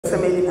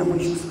Sema hili na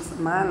mwisho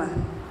sasa, maana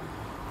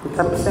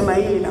nitasema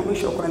hili na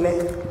mwisho kwa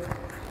leo.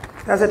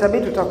 Sasa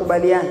tabii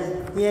tutakubaliana.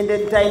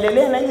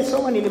 Nitaendelea na hili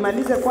somo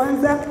nilimalize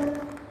kwanza,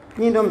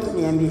 nyinyi ndio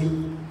mtaniambia.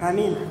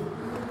 Amina.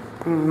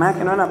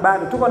 Maana naona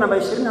bado tuko namba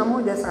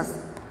 21 sasa.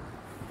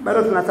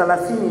 Bado tuna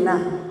 30 na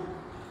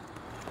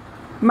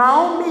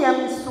maombi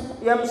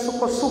ya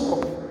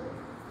msukosuko.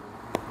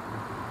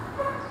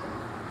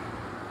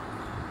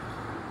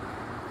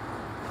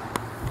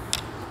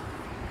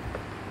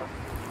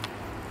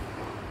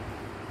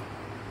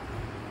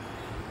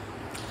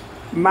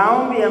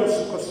 Maombi ya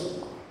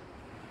msukosuko.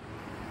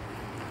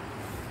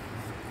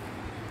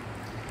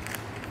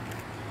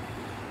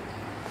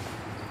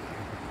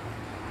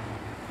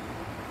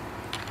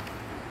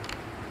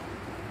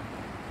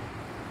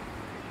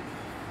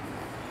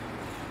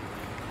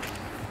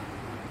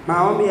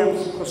 Maombi ya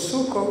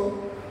msukosuko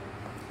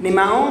ni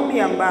maombi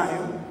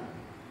ambayo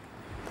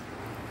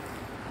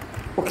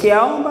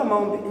ukiyaomba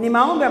ni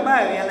maombi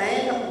ambayo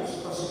yanaenda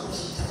kumsukosuka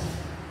shetani.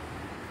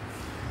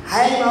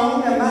 Haya ni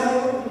maombi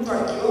ambayo mtu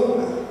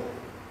akiomba,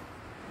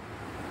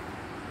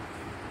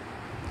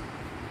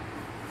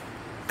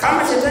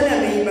 kama shetani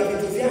ameiba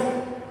vitu vyako,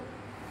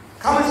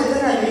 kama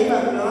shetani ameiba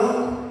muda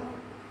wako,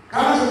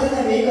 kama shetani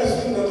ameiba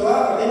mtoto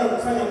wako aenda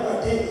kufanya kwa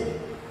tena,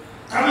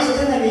 kama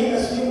shetani ameiba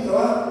mtoto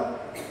wako,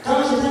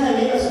 kama shetani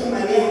ameiba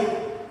mali yako,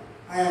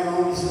 haya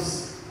maombi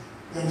sasa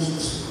ya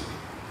msukosuko.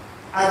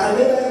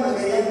 Atabeba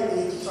magari yako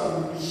kwenye kichwa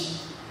arudishe.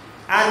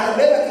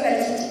 Atabeba kila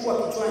alichochukua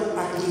kichwani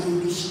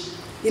akirudisha.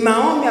 Ni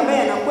maombi ambayo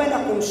yanakwenda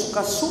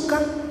kumsukasuka,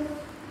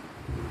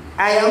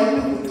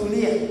 hayampi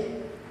kutulia.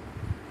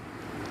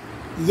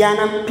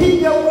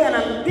 Yanampiga huko,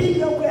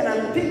 yanampiga huko,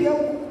 yanampiga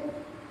huko,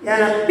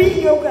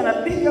 yanapiga huko,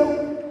 yanapiga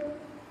huko.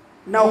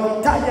 Na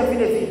ukitaja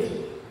vile vitu,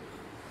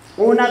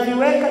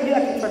 unaviweka juu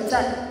ya kichwa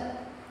chake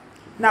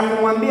na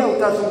kumwambia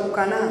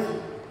utazunguka navyo.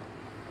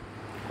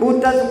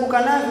 Utazunguka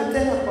navyo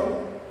tena kwa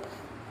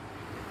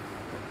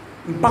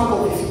mpaka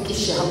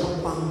ufifikishe hapo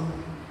kwangu.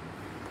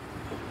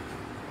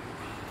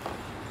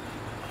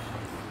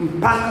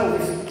 Mpaka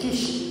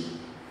ufifikishe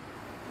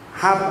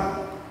hapa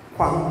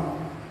kwangu.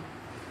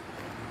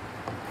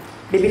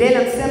 Biblia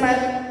inasema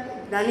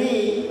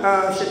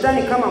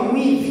shetani kama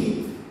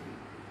mwivi.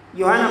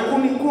 Yohana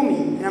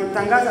 10:10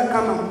 inamtangaza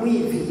kama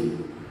mwivi.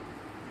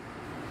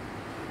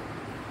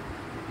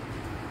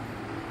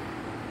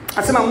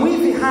 Asema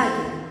mwivi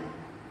haji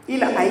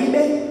ila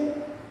aibe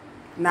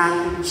na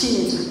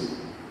kuchinja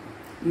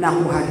na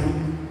kuharibu.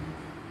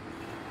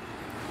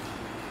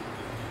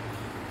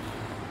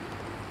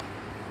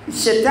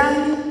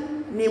 Shetani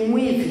ni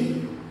mwivi.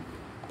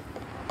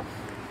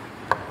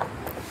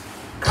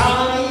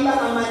 Kama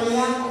naiba amani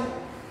yako,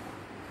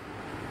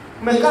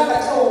 umekaa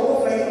katika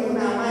wokovu lakini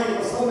una amani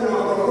kwa sababu na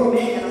makorokoro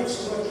mengi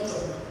yanakusumbua kichwa,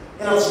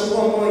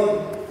 yanakusumbua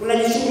moyo.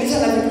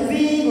 Unajishughulisha na vitu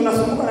vingi,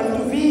 unasumbuka na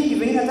vitu vingi,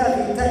 vingine hata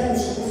vinahitaji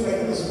usumbufu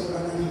lakini unasumbuka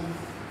nani?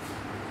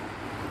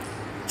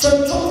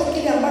 Chochote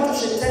kile ambacho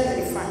shetani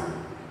alifanya,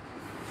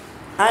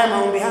 haya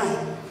maombi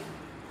haya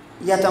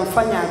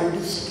yatamfanya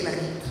arudishe kila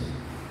kitu.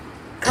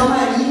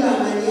 Kama aliiba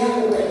amani yako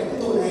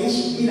ukajikuta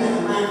unaishi bila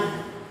amani,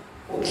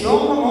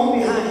 ukiomba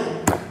maombi haya,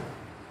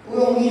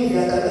 huyo mwivi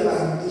atabeba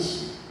arudishe.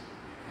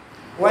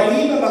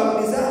 Waliiba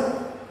bakuli zao,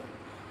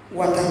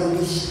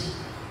 watarudisha.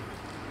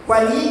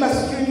 Waliiba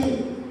sijui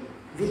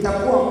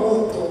vitakuwa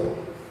moto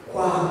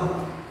kwao,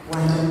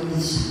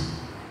 watarudisha.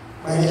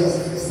 Bali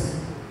sasa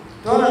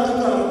tunaona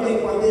mtoto anakuja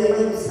kuambia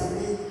jamani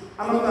nisamehe,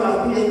 ama mtu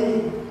anakuja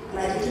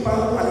anakitupa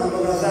hapo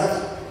anaondoka zake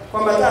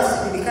kwamba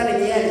tasijulikane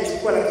ni yeye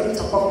alichukua lakini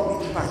itakuwa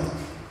kumekipata.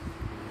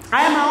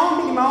 Haya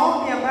maombi ni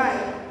maombi ambayo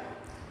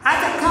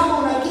hata kama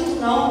una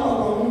kitu naomba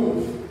kwa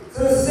Mungu,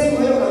 sasa sema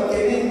wewe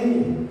unamkemea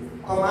Mungu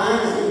kwa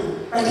maana hii,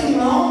 lakini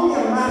maombi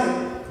ambayo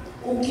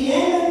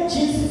ukienda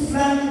jinsi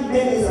fulani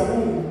mbele za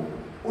Mungu,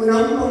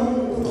 unampa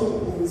Mungu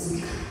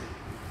kutokupumzika.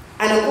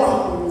 Anakuwa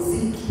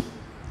hapumziki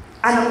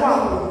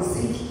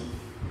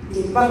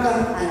mpaka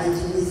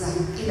anatimiza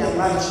kile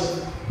ambacho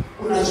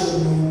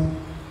unachomuomba.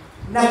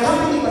 Na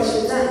kama ni kwa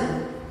shetani,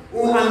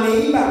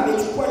 ameiba,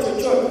 amechukua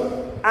chochote,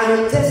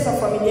 ametesa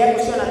familia yako,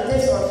 sio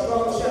anatesa watoto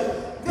wako, sio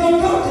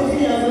vyovyote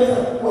vile anaweza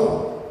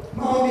kuwa.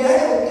 Maombi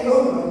haya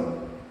ukiomba,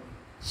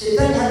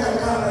 shetani hata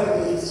kama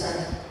wewe ni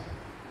chake,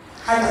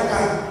 hata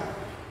kama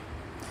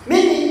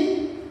mimi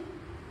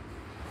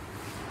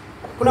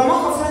kuna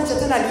mwaka fulani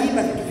shetani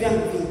aliiba vitu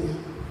vyangu vingi.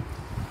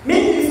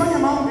 Mimi nilifanya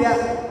maombi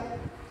hayo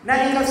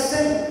na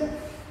nikasema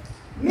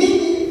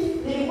mimi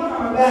nilikuwa na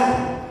magari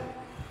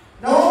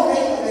na wewe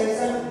ukaenda gari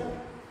zangu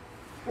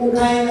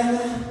ukaenda na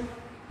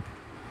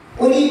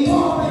ulitoa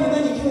hapa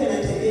nyumbani kiwe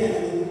natembea na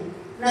mimi,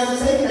 na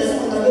sasa hivi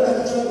nasema utabeba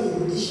kichwa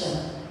kurudisha,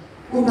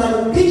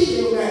 utarudisha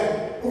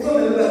ukiwa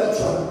umebeba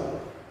kichwa.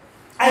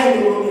 Hayo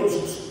ndio maombi ya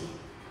msukosuko.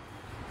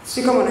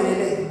 Si kama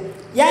unanielewa?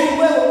 Yaani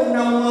wewe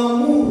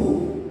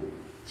unamwamuru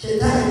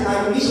shetani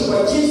arudishe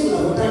kwa jinsi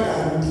unavyotaka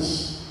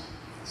arudishe.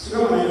 Si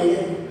kama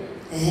unanielewa?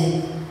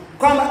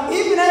 Kwamba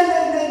hivi na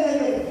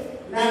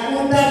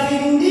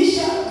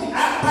utavirudisha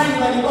hapa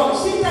nyumbani kwako,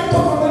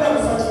 sitatoka kwenda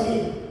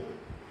kufuatilia.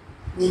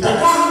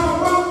 Nitakaa hapa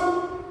kwako,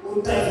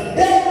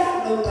 utavibeba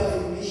na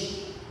utavirudisha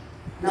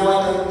na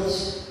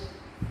watarudisha.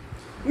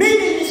 Mimi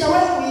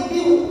nilishawahi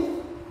kuibiwa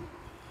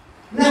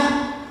na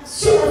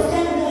sio rafiki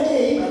yangu ndiye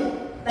aliyeiba,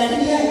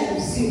 lakini yeye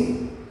alihusika.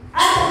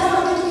 Hata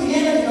kama kitu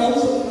kilienda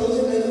kikauzwa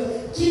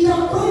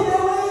kitakwenda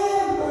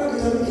wewe mpaka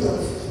kitafikia.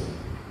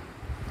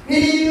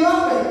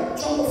 Niliibiwa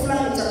chombo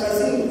fulani cha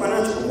kazini kwa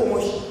nacho huko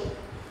Moshi.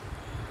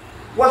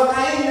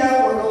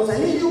 Wakaenda wakauza,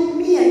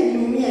 niliumia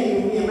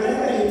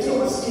maana alitia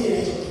maskini na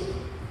hicho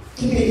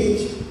kipindi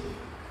hicho.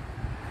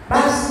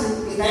 Basi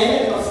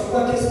nikaenda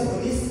nikafungua kesi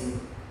polisi.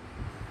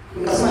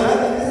 Nikasema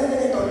labda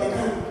pesa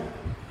itaonekana.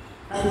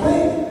 Na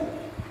kweli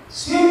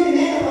sio mimi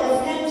nenda kwa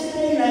rafiki yangu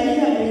sasa na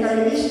nini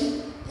nikarudisha.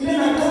 Ile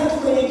nakaa tu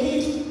kwenye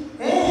kitu.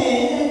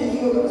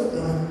 Ndio kama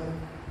sasa.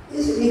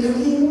 Hizi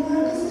nikakiinua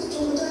kesi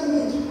chombo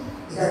changu hicho.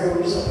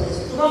 Nikarudisha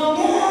pesa.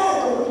 Tunaongea.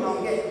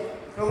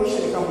 Kwa mwisho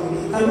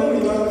nikamwambia, "Alikuwa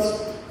mtoto."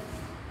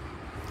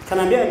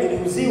 Kanambia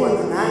niliuziwa na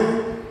nani?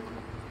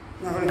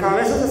 Na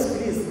nikamwambia sasa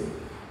sikiliza.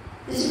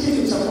 Hichi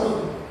kitu cha kwangu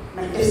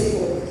na kesi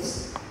kwa polisi.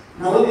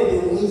 Na wewe ni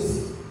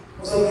mwizi.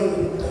 Kwa sababu wewe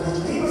unakutana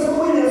nacho. Kwa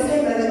sababu wewe ni rafiki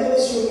yangu na wewe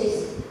sio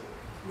mwizi.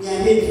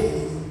 Niambie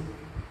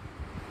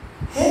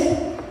fanye.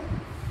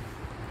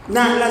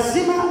 Na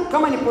lazima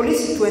kama ni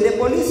polisi tuende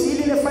polisi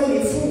ili ile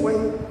faili ifungwe.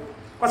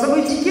 Kwa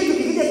sababu hichi kitu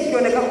kikija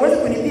kikionekana huwezi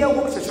kunipia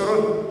huko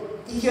kichochoroni.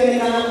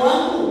 Kikionekana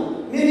kwangu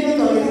mimi ndio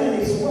nitaonekana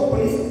nilisukua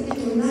polisi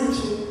kitu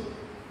nacho.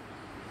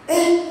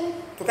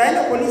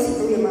 Tukaenda polisi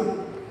kwa yule mama.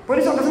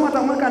 Polisi wakasema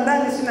atamweka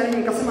ndani sina nini,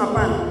 nikasema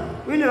hapana.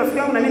 Huyu ni rafiki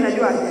yangu na mimi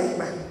najua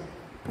hajaiba.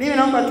 Mimi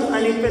naomba tu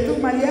anipe tu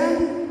mali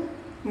yangu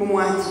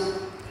mumwache.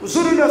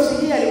 Uzuri ule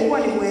usikia alikuwa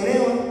ni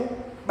muelewa,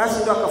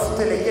 basi ndo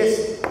akafuta ile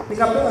kesi.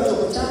 Nikapewa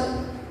chombo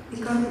changu,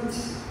 nikarudi.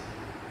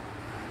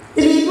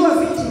 Iliibua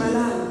viti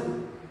malala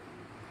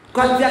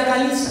kwa vya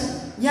kanisa.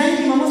 Yaani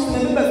Jumamosi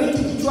tumebeba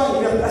viti kichwani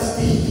vya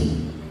plastiki.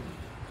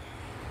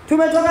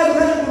 Tumetoka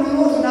dukani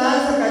kununua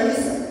tunaanza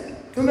kanisa.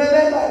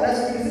 Tumebeba na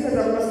zile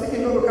za plastiki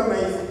ndogo kama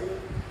hizi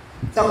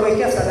za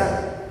kuwekea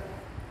sadaka.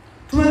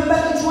 Tumebeba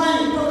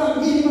kichwani kutoka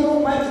mjini mpaka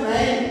pale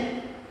tunaenda.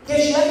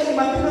 Kesho yake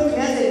Jumapili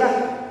tunaanza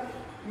ibada.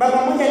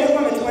 Baba mmoja alikuwa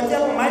ametupatia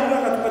kwa mahali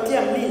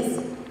akatupatia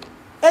mlinzi.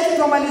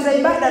 Tumaliza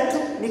ibada tu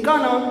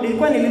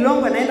nilikuwa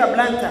nililongwa naenda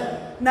Blanta.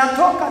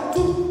 Natoka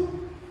tu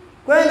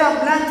kwenda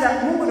Blanta,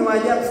 Mungu ni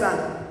waajabu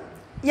sana.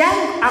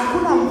 Yaani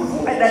hakuna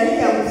mvua, dalili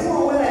ya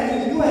mvua wala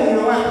ni jua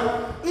linawaka.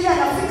 Ila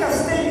nafika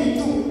stendi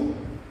tu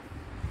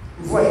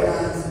mvua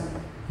ikaanza.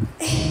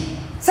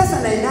 Sasa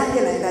naendaje?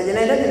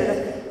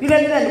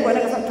 Bila nilikuwa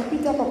nikasema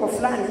tupite hapa kwa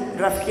fulani,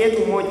 rafiki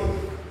yetu mmoja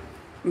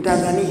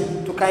Mtanzania,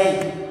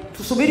 tukaenda.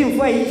 Tusubiri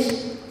mvua iishe.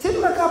 Sisi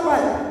tukakaa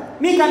pale.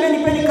 Mimi kaambia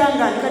nipeni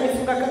kanga,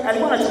 nikanifunga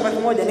alikuwa na chumba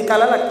kimoja,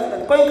 nikalala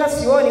kitandani. Kwa hiyo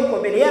nikasioni huko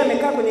mbele. Yeye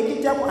amekaa kwenye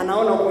kiti hapo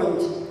anaona huko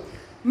nje.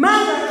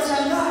 Mama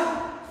akashangaa,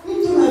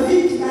 mtu na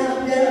viti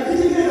anakuja na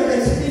viti vile vya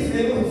kisifu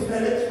leo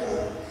mfalme.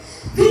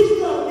 Viti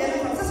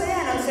vya sasa yeye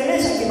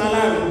anamsemesha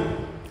Kimalawi.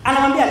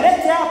 Anamwambia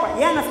lete hapa.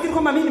 Yeye anafikiri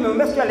kwamba mimi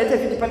nimemwambia sio alete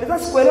viti pale.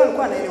 Sasa sikuelewa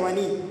alikuwa anaelewa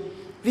nini.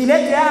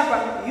 Vilete hapa.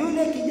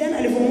 Yule kijana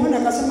alipomuona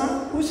akasema,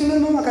 "Usiwe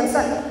mama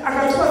kanisani."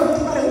 Akachukua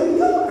viti pale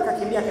huyo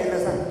akakimbia akaenda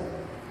sana.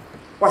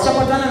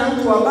 Washapatana na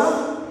mtu wa baba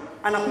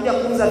anakuja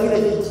kuuza vile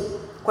viti.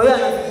 Kwa hiyo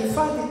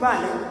anavihifadhi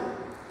pale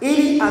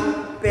ili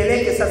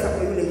apeleke sasa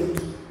kwa yule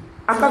mtu.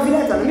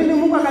 Akavileta na mimi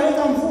Mungu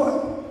akaleta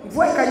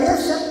mvua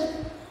ikanyesha.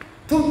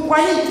 Kwa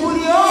hiyo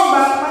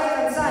tuliomba pale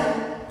kanisani,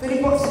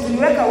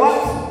 tuliweka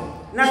wakfu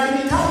na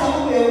tulitaka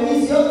Mungu ya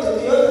ulinzi yote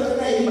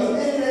tukaimba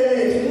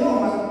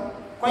tuliomba.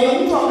 Kwa hiyo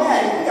mtu ambaye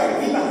alikuja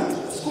kuiba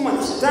kusukuma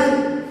na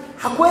shetani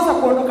hakuweza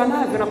kuondoka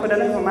navyo na kwenda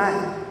navyo mahali.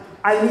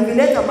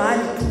 Alivileta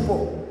mahali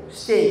tupo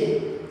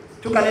stage.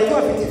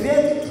 Tukaletewa viti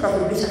vyetu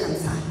tukarudisha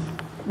kanisani.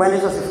 Bwana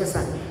Yesu asifiwe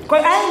sana. Kwa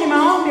hiyo haya ni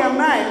maombi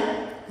ambayo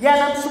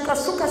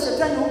yanamsuka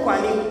shetani huko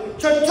aliko.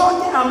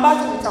 Chochote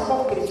ambacho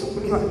kitakuwa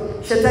kilichukuliwa,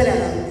 shetani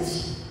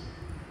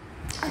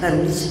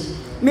anarudisha.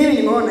 Mimi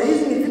nimeona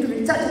hizi ni vitu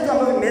vichache tu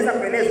ambavyo nimeweza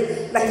kueleza,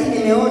 lakini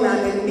nimeona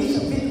amerudisha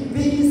vitu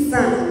vingi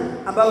sana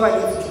ambavyo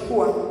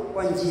alivichukua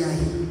kwa njia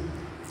hii.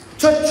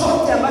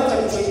 Chochote ambacho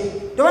alichoiba.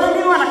 Ndio maana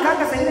mimi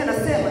wanakaka sasa hivi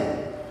nasema,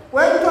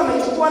 wewe mtu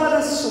amechukua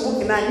hata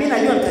sisumbuki naye, mimi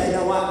najua nitaenda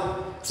wapi.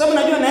 Kwa sababu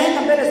najua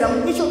naenda mbele za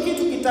Mungu, hicho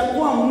kitu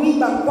kitakuwa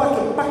mwiba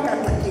kwake mpaka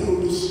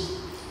atakirudisha.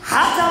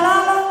 Hata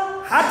lala,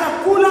 hata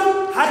kula,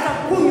 hata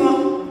kunywa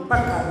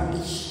mpaka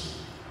arudishe.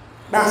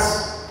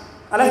 Basi,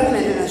 alafu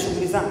naendelea na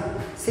shughuli zangu.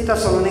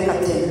 Sitasononeka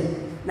tena.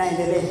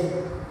 Naendelea.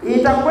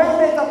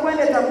 Itakwenda,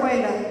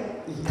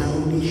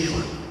 itarudishwa.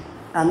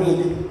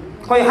 Amina.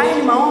 Kwa hiyo haya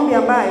ni maombi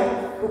ambayo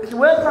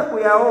ukiweza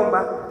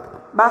kuyaomba,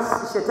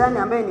 basi shetani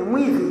ambaye ni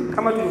mwivi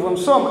kama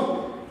tulivyomsoma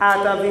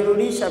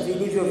atavirudisha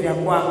vilivyo vya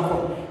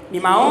kwako. Ni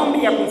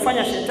maombi ya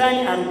kumfanya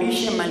shetani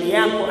arudishe mali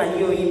yako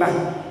aliyoiba.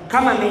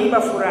 Kama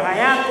ameiba furaha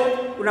yako,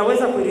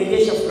 unaweza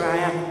kuirejesha furaha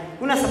yako.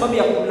 Una sababu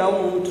ya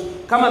kumlaumu mtu.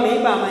 Kama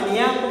ameiba amani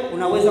yako,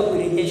 unaweza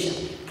kuirejesha.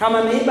 Kama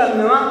ameiba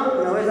mume wako,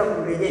 unaweza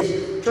kuirejesha.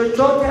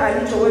 Chochote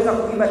alichoweza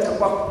kuiba cha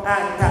kwako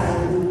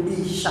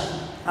atarudisha.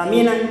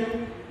 Amina.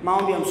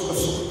 Maombi ya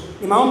msukosuko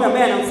ni maombi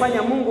ambayo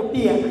yanamfanya Mungu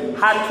pia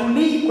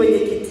hatulii kwenye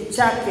kiti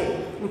chake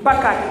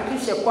mpaka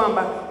hakikishe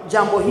kwamba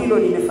jambo hilo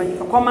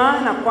limefanyika. Kwa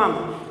maana kwamba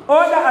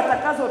oda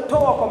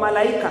atakazotoa kwa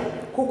malaika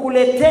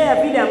kukuletea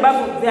vile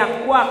ambavyo vya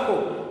kwako,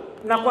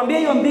 nakwambia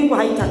hiyo mbingu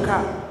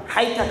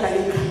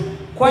haitakalika.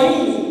 Kwa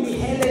nini? Ni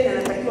Hellen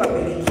anatakiwa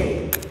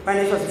apelekee. Bwana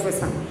Yesu asifiwe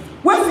sana.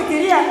 Wewe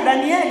fikiria,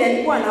 Danieli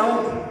alikuwa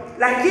anaomba,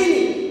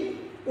 lakini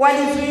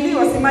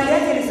walizuiliwa, si mali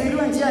yake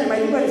ilizuiliwa njiani,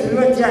 mali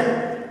ilizuiliwa njiani,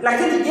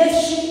 lakini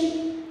jeshi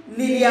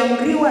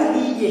liliamriwa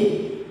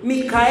lije.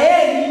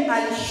 Mikaeli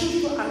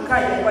alishushwa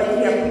akaja kwa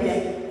ajili ya kuja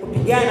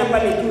kupigana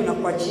pale juu na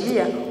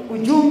kuachilia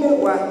ujumbe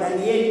wa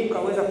Danieli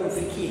ukaweza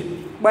kumfikia.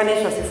 Bwana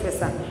Yesu asifiwe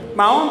sana.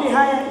 Maombi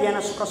haya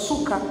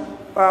yanasukasuka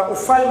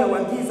ufalme wa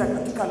giza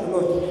katika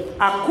lolote.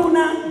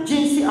 Hakuna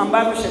jinsi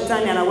ambavyo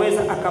shetani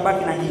anaweza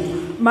akabaki na kitu,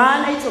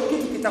 maana hicho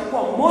kitu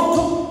kitakuwa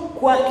moto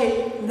kwake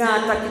na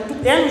atakitu.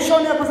 Yaani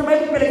shoni hapo sema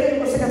hivi pelekeni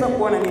kwa sekata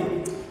kuona nini.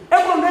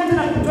 Hebu mbele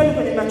na kutoni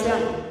kwenye macho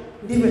yangu,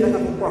 ndivyo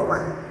itakapokuwa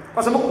kwake.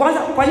 Kwa sababu kwanza,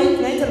 kwa nini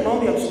tunaita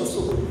maombi ya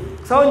kusukusuka?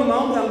 Sababu ni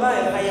maombi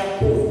ambayo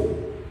hayakui.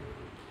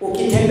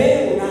 Ukitembea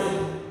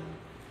unayo,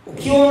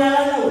 ukiwa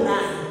unalala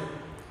unayo,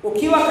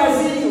 ukiwa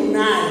kazini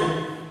unayo,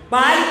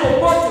 mahali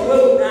popote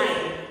wewe unayo,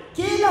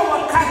 kila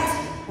wakati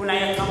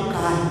unayatamka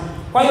haya.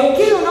 Kwa hiyo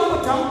kila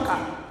unapotamka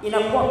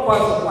inakuwa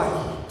kwazo kwake,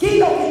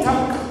 kila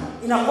ukitamka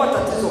inakuwa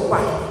tatizo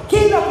kwake,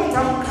 kila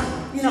ukitamka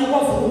inakuwa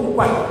vurugu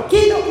kwake,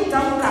 kila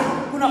ukitamka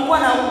kunakuwa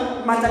na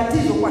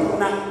matatizo kwake,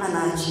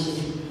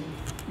 anaachilia.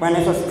 Bwana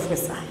Yesu asifiwe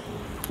sana.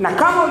 Na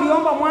kama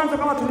uliomba mwanzo,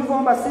 kama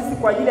tulivyoomba sisi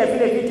kwa ajili ya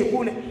vile viti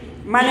kule,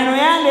 maneno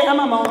yale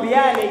ama maombi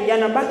yale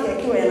yanabaki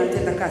yakiwa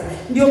yanatenda kazi.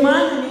 Ndio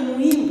maana ni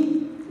muhimu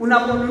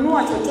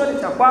unaponunua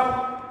chochote cha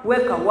kwako,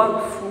 weka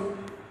wakfu.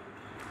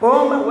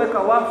 Omba, weka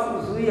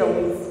wakfu, zuia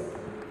uwizi.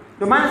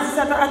 Ndio maana sisi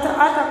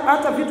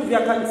hata vitu vya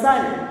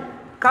kanisani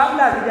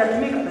kabla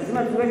havijatumika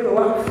lazima viweke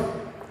wakfu,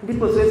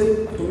 ndipo ziweze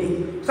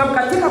kutumika. Kwa sababu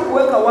katika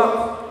kuweka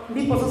wakfu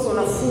ndipo sasa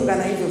unafunga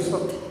na hizo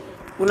zote,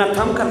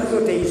 unatamka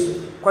zote hizo.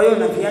 Kwa hiyo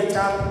unaviacha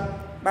hapo,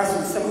 basi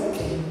unasema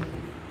okay,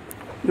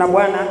 na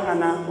Bwana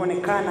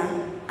anaonekana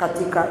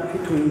katika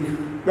vitu hivi.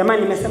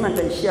 Jamani, nimesema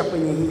nitaishia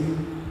kwenye hili.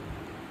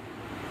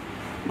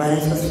 Bwana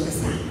Yesu asifiwe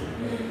sana.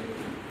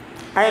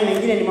 Haya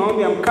mengine ni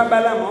maombi ya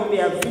mkabala, maombi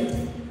ya vita.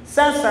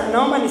 Sasa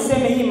naomba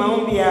niseme hii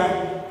maombi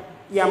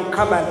ya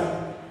mkabala,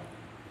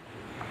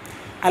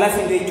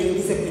 alafu ndio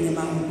ituingize kwenye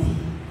maombi.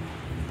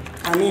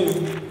 Amina.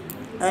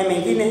 Haya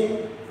mengine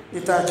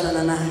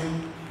nitaachana nayo,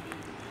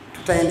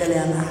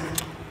 tutaendelea nayo.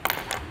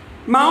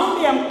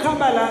 Maombi ya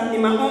mkabala ni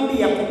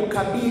maombi ya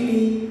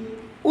kumkabili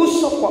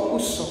uso kwa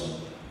uso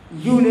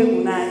yule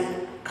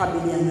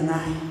unayekabiliana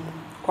naye,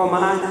 kwa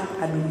maana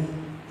adui.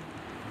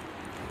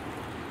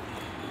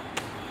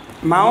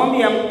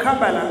 Maombi ya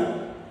mkabala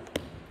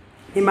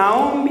ni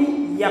maombi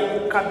ya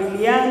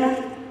kukabiliana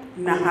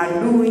na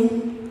adui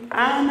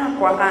ana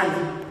kwa ana,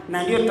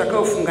 na ndio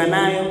tutakayofunga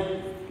nayo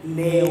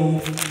leo.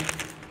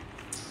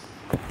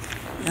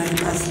 Na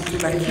basi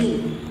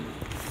tubaki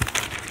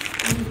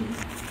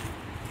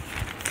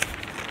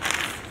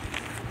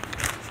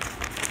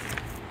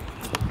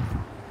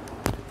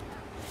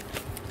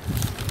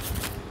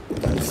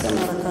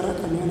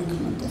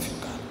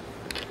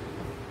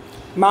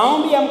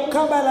maombi ya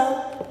mkabala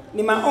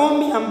ni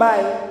maombi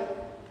ambayo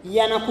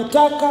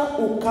yanakutaka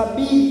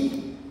ukabili.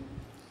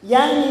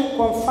 Yaani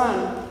kwa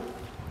mfano,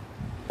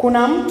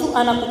 kuna mtu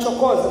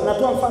anakuchokoza,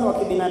 natoa mfano wa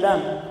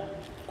kibinadamu.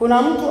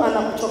 Kuna mtu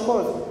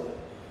anakuchokoza,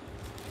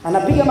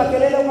 anapiga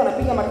makelele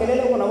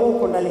huko, na wewe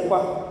uko ndani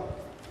kwako.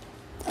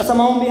 Sasa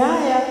maombi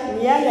haya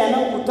ni yale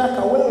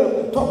yanayokutaka wewe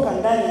kutoka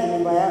ndani ya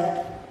nyumba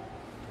yako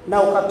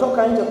na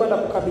ukatoka nje kwenda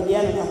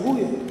kukabiliana na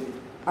huyo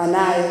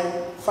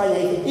anayefanya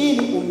hivyo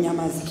ili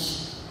umnyamazishe.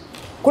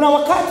 Kuna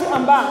wakati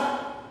ambao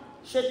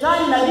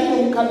shetani inabidi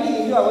umkabili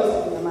ili aweze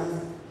kunyamaza.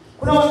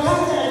 Kuna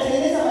wakati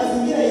anatengeneza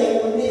mazingira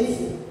ya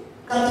uonevu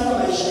katika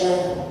maisha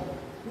yako,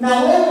 na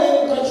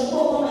wewe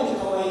utachukua kama ni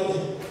kawaida.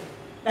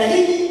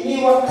 Lakini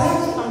ni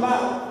wakati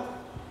ambao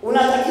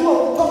unatakiwa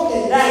utoke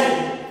ndani,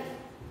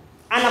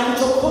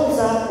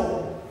 anakuchokoza hapo.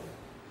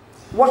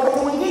 Wakati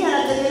mwingine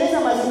anatengeneza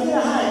mazingira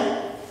haya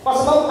kwa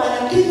sababu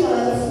ana kitu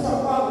anatafuta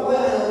kwako,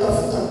 wewe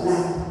anatafuta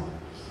ndani.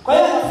 Kwa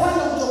hiyo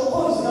anafanya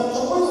uchokozi, na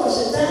uchokozi wa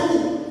shetani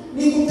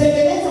ni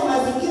kutengeneza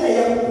mazingira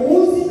ya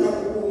kuuzi na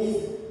kuumiza.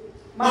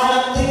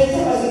 Maana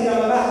kutengeneza mazingira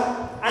mabaya,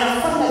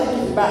 anafanya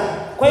vitu vibaya.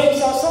 Kwa hiyo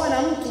sawasawa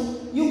na mtu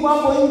yuko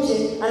hapo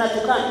nje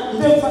anatukana.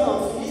 Ndio mfano wa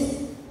Filisti.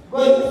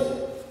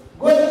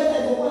 Goliath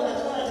alikuwa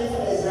anatukana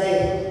taifa la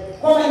Israeli.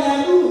 Kwa maana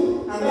ni adui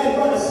ambaye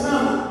alikuwa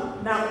anasimama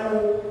na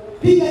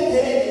kupiga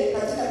kelele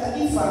katika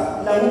taifa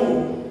la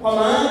Mungu kwa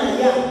maana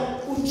ya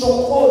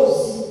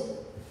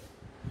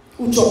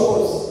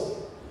uchokozi.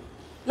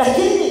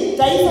 Lakini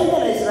taifa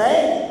la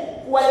Israeli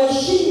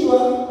walishindwa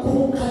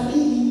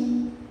kumkabili.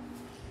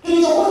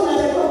 Kilichokuwa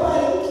kinatakiwa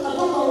pale,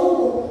 tukatoka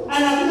huko,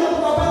 anakuja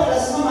kwa pale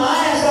anasimama,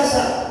 haya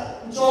sasa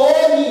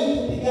njooni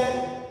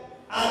tupigane.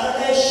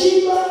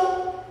 Atakayeshindwa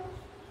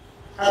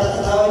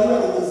atatawaliwa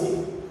na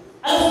mzimu.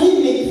 Alafu mimi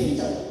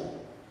nimejificha.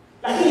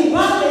 Lakini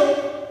pale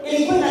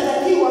ilikuwa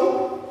inatakiwa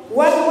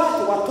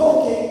watu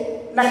watoke,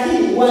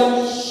 lakini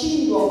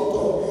walishindwa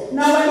kutoka.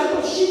 Na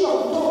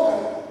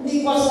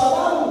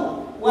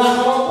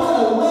hawakuwa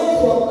na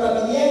uwezo wa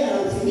kukabiliana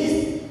na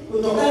Mfilisti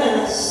kutokana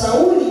na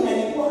Sauli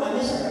alikuwa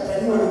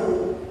ameshakataliwa na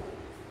Mungu.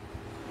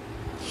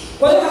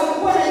 Kwa hiyo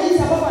hakukuwa na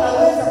jinsi ambapo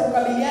anaweza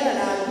kukabiliana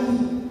na adui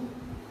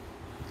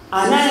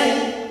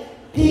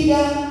anayepiga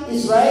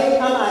Israeli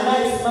ama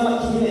anayesimama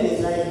kinyume na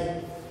Israeli,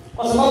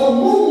 kwa sababu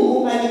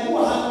Mungu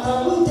alikuwa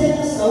hatambui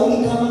tena Sauli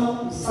kama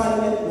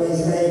mfalme wa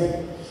Israeli.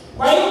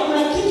 Kwa hiyo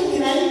kuna kitu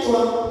kinaitwa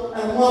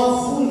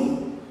mwavuli,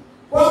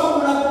 kwamba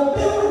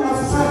unapopewa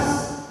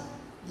nafasi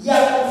ya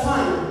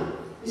kufanya,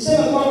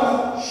 niseme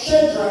kwamba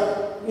Shadrach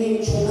ni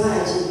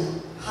mchungaji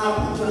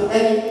hapa,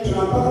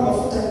 tunapaka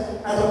mafuta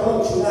atakuwa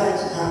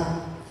mchungaji hapa.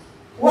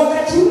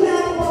 Wakati ule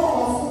anapopaka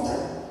mafuta,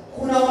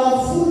 kuna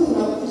mwavuli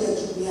unakuja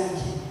juu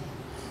yake.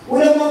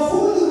 Ule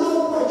mwavuli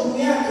unaokuwa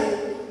juu yake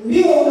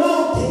ndio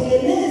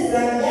unaotengeneza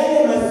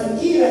yale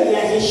mazingira ya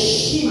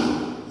heshima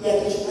ya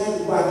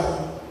kichungaji kwake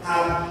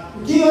hapa.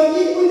 Ndio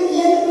ule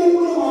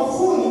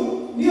mwavuli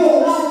ndio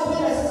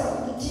unaokwenda sasa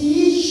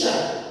kutiisha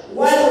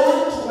wale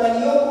watu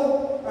walioko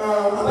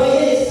ambao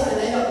yeye sasa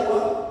anaenda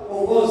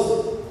kuwaongoza,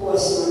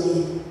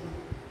 kuwasimamia.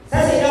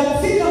 Sasa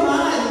inapofika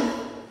mahali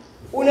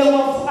ule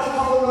mwavuli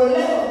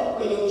akaondolewa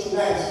kwenye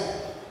uchungaji,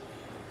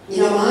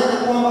 ina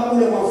maana kwamba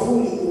ule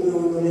mwavuli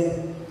umeondolewa.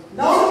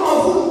 Na ule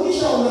mwavuli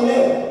kisha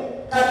ondolewa,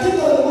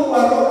 katika ulimwengu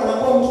wa roho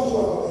anakuwa mtu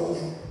wa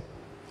kawaida.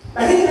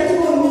 Lakini katika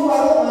ulimwengu wa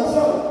roho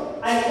mwanzo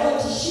alikuwa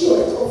tishio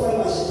katika ufalme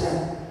wa Shetani.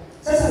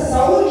 Sasa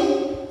Sauli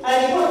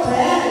alikuwa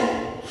tayari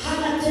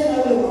hana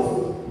tena ule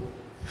mwavuli,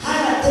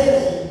 hana tena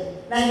hii,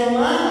 na ndio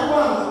maana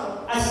kwamba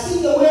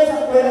asingeweza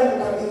kwenda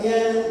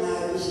kukabiliana na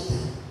adui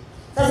Shetani.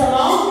 Sasa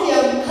maombi ya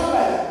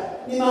mkabala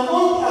ni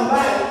maombi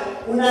ambayo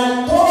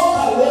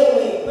unatoka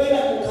wewe kwenda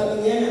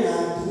kukabiliana na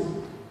adui,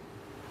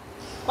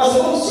 kwa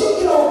sababu sio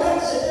kila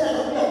wakati Shetani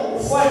anakuja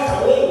kukufuata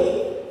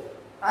wewe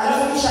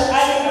alafu kisha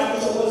aje na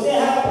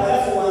kuchokozea hapo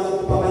alafu uanze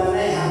kupambana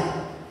naye hapo.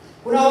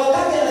 Kuna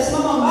wakati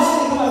anasimama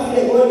mbali kama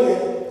vile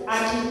Goliath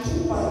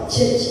akitupa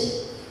cheche,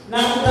 na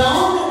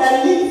utaona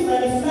dalili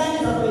fulani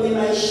za kwenye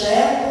maisha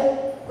yako,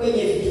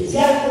 kwenye vitu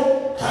vyako,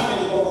 kama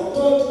ni kwa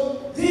watoto,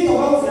 vitu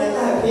ambavyo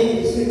vinakaa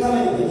vizuri, kama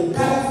ni kwenye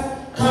kazi,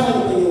 kama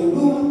ni kwenye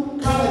huduma,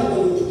 kama ni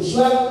kwenye utumishi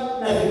wako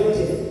na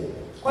vyote.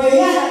 Kwa hiyo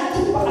yeye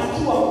anatupa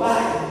akiwa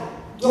mbali,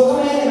 ndio kama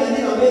yale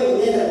maneno ambayo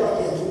unaenda kwa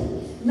kiatu,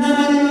 na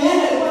maneno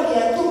yale alikuwa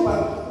kiatupa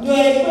ndio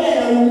yalikuwa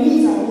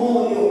yanaumiza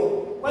moyo.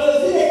 Kwa hiyo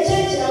zile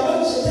cheche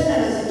ambazo Shetani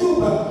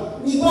anazitupa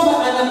ni kwamba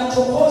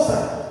anamchokoza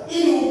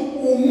ili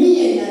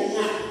uumie ndani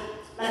yake.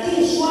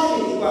 Lakini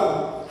swali ni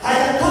kwamba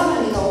hata kama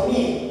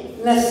nitaumia,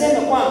 nasema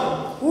kwamba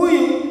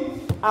huyu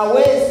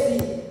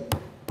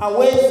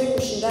hawezi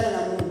kushindana na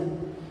Mungu.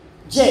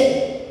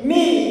 Je,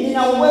 mimi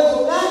nina uwezo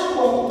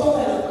gani wa kutoka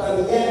na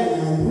kukabiliana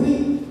na adui?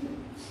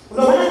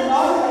 Ndio maana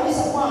tunaona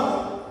kabisa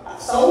kwamba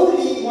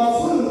Sauli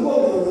mwavuli ulikuwa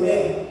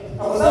umeondolewa.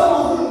 Na kwa sababu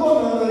mwavuli ulikuwa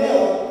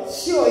umeondolewa,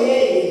 sio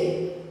yeye,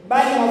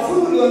 bali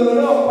mwavuli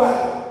uliondolewa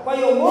kwake. Kwa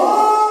hiyo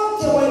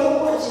wote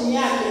waliokuwa chini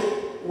yake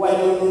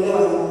waliondolewa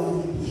na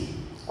mwavuli pia,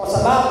 kwa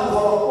sababu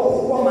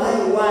hawakuwa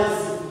mahali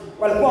wazi,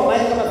 walikuwa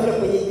mahali kama vile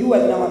kwenye jua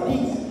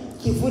linawapiga,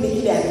 kivuli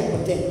kile hakipo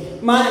tena.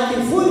 Maana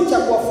kivuli cha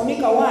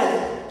kuwafunika wale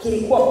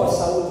kilikuwa kwa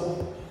Sauli,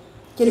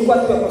 kilikuwa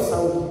kwa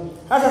Sauli.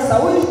 Hata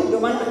Sauli ndio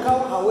maana akawa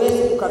hawezi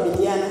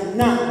kukabiliana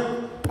na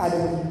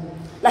adui.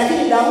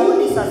 Lakini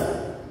Daudi sasa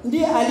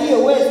ndiye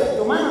aliyeweza.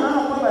 Ndio maana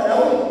naona kwamba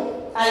Daudi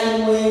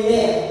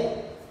alimwendea,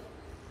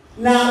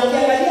 na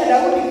ukiangalia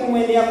Daudi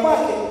kumwendea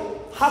kwake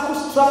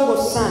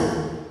hakustruggle sana.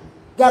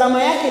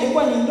 Gharama yake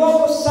ilikuwa ni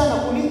ndogo sana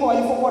kuliko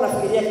walipokuwa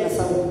wanafikiria kina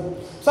Sauli.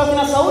 Sababu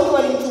kina Sauli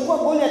walimchukua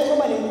Goliath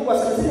kama ni mkubwa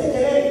sana, zile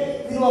kelele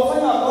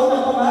ziliwafanya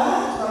wakaona kwamba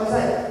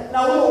tunaweza,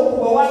 na ule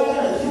ukubwa wake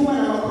na vyuma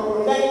na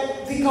makororo yake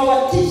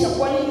vikawatisha.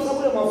 Kwa nini? Sababu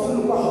ule mwavuli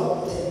ulikuwa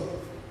haupotei.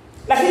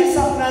 Lakini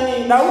sasa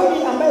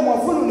Daudi ambaye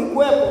mwavuli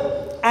ulikuwepo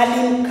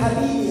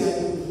alimkabili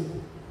adui.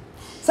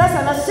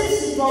 Sasa na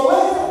sisi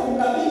tunaweza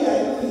kumkabili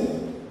adui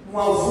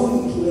mwavuli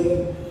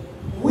ikiwepo,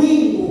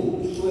 wingu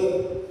ikiwepo.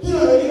 Hilo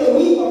ndio ile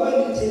wingu ambalo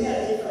lilitemea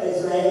taifa la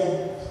Israeli.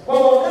 Kwa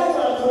wakati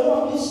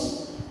wanatolewa Misri,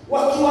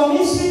 wakiwa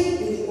Misri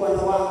ilikuwa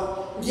na wao.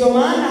 Ndio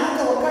maana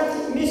hata wakati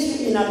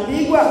Misri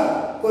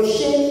inapigwa,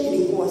 Gosheni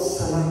ilikuwa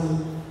salama.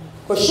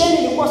 Gosheni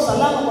ilikuwa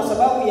salama kwa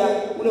sababu ya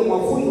ule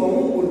mwavuli wa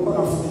Mungu ulikuwa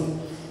unafunika.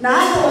 Na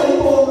hata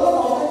walipoondoka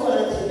wakati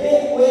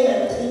wanatembea kwenda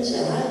katika nchi ya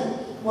hadi,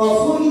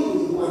 mwavuli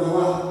ulikuwa na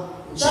wao.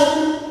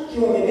 Mchana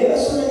kiwa umebeba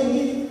sura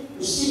nyingine,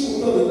 usiku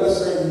ukiwa umebeba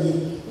sura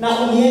nyingine. Na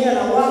ulienda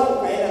na wao,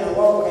 ukaenda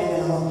na wao, ukaenda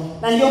na wao.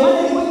 Na ndio maana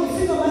ilikuwa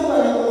ikifika mahali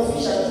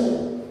wanakorofisha tu,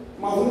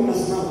 mwavuli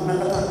unasimama,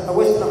 unakataa,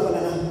 hawezi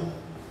kwenda nao.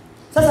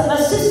 Sasa na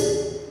sisi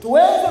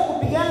tuweze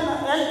kupigana,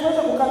 yani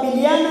tuweze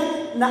kukabiliana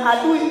na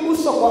adui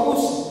uso kwa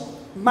uso.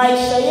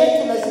 Maisha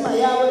yetu lazima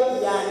yawe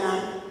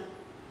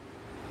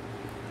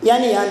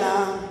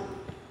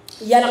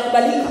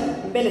yanakubalika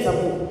mbele za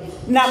Mungu.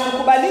 Na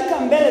kukubalika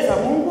mbele za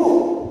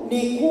Mungu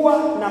ni kuwa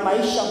na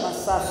maisha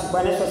masafi.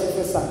 Bwana Yesu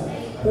asifiwe sana.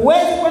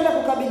 Huwezi kwenda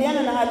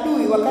kukabiliana na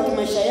adui wakati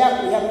maisha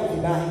yako yako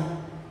vibaya.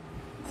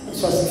 Bwana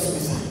Yesu asifiwe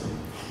sana.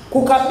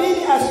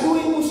 Kukabili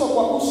adui uso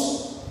kwa uso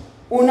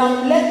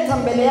unamleta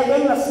mbele yako,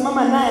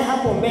 unasimama naye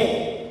hapo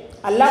mbele.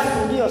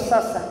 Alafu ndio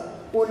sasa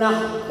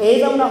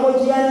aidha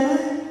unahojiana naye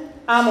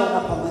ama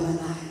unapambana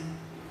naye.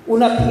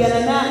 Unapigana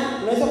naye,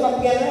 unaweza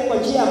kupigana naye kwa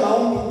njia ya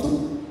maombi tu.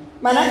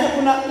 Maana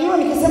kuna hiyo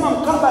nikisema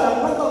mkabala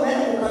mpaka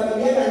unaenda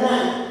kukabiliana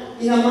naye,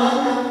 ina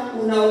maana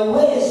una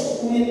uwezo,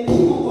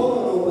 umepima kwa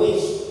una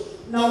uwezo.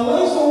 Na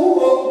uwezo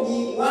huo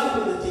ni wapi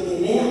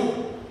unategemea?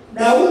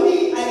 Daudi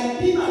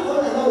alipima kwa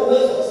na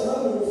uwezo kwa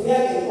sababu nguvu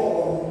yake ilikuwa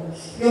kwa Mungu.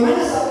 Ndio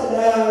maana sasa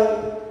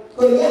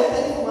Goliath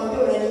alipomwambia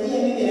unanijia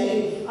mimi na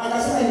nini?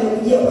 Akasema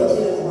nimekujia kwa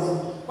jina la Bwana.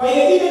 Kwa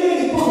hiyo ile ndio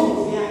ilikuwa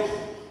nguvu yake.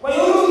 Kwa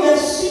hiyo yule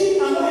ujasiri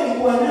ambao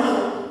alikuwa nao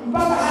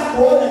mpaka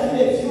hakuona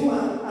vile vyuma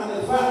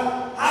amevaa,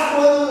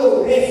 hakuona ule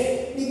urefu,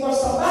 ni kwa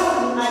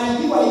sababu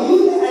alijua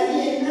yule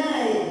aliye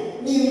naye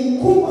ni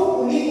mkubwa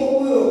kuliko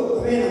huyo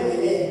Korena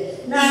mwenyewe.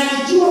 Na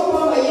alijua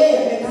kwamba yeye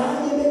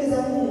amekaaje mbele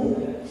za Mungu.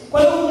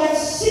 Kwa hiyo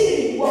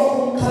ujasiri wa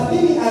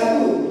kumkabili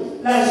adui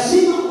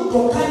lazima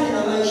kutokane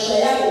na maisha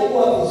yako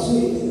kuwa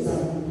vizuri mbele za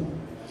Mungu.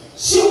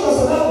 Sio kwa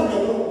sababu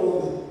unajua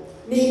kuomba.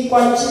 Ni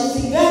kwa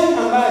jinsi gani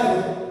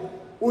ambavyo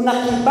una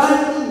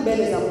kibali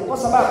mbele za Mungu. Kwa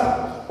sababu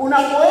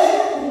unapoenda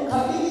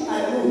kumkabili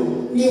adui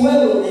ni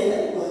wewe unaenda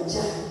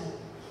uwanjani.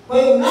 Kwa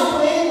hiyo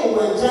unapoenda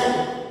uwanjani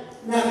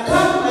na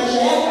kama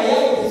maisha yako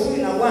yako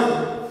vizuri na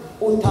Bwana,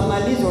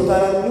 utamaliza,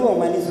 utararuliwa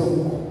umalizo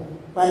huko.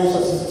 Bwana Yesu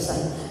asifiwe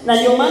sana. Na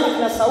ndio maana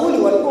kina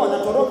Sauli walikuwa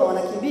wanatoroka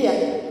wanakimbia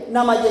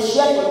na majeshi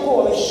yake walikuwa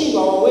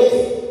wameshindwa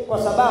hawawezi, kwa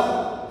sababu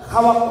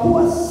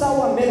hawakuwa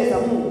sawa mbele za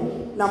Mungu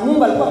na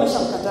Mungu alikuwa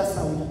ameshamkataa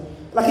Sauli.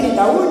 Lakini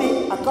Daudi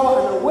akawa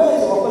ana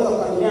uwezo wa kuweza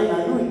kukabiliana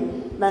na adui,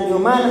 na ndio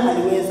maana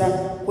aliweza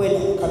kwenda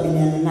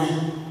kukabiliana naye.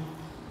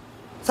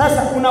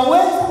 Sasa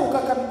unaweza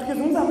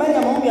tukizungumza habari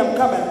ya maombi ya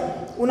mkabala,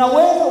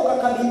 unaweza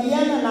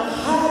ukakabiliana na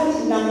hali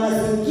na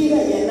mazingira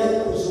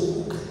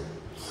yanayokuzunguka,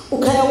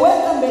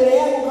 ukayaweka mbele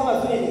yako kama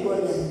vile ni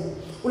Goliath.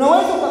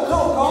 Unaweza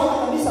ukakaa ukaona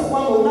kabisa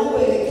kwamba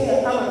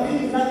unapoelekea kama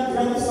vitu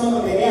vinavyosimama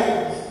mbele yako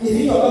ni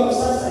vitu ambavyo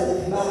sasa ni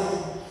vibaya,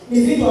 ni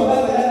vitu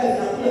ambavyo labda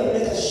vinakuja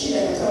kuleta shida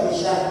katika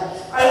maisha yako.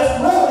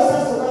 Alafu wewe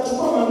sasa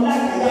ukachukua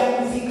mamlaka ya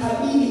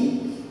kuvikabili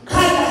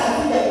kabla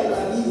havija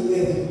kukabili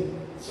wewe.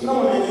 Sio kama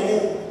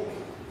unanielewa?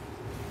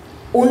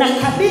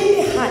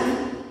 Unakabili hali,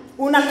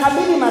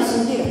 unakabili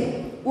mazingira,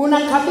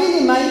 unakabili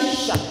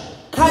maisha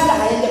kabla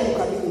haija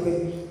kukabili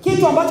wewe.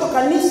 Kitu ambacho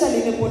kanisa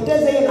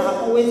limepoteza hiyo na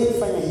hakuwezi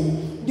kufanya hivi.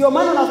 Ndio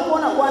maana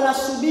unapoona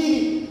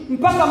wanasubiri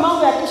mpaka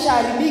mambo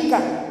yakishaharibika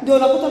ndio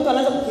unakuta mtu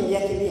anaanza kukimbia.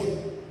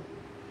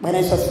 Bwana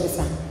Yesu asifiwe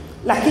sana.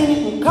 Lakini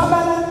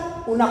mkabala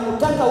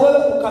unakutaka wewe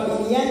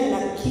kukabiliana na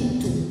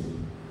kitu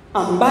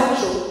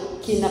ambacho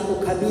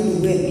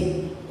kinakukabili wewe.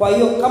 Kwa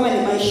hiyo kama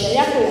ni maisha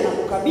yako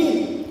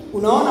yanakukabili,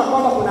 unaona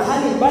kwamba kuna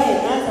hali mbaya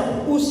inaanza,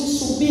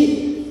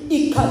 usisubiri,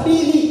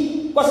 ikabili.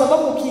 Kwa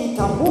sababu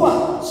ukiitambua,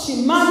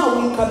 simama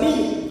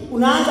uikabili.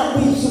 Unaanza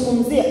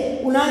kuizungumzia,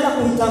 unaanza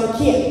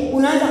kuitamkia,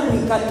 unaanza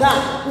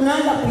kuikataa,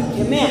 unaanza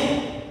kuikemea,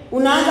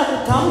 unaanza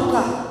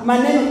kutamka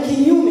maneno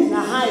kinyume na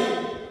hayo.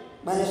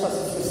 Bwana Yesu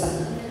asifiwe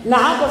sana. Na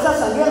hapo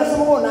sasa ndio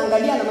nasema wewe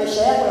unaangalia na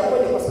maisha yako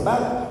yakoje, kwa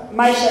sababu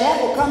maisha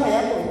yako kama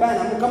yako vibaya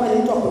na kama ni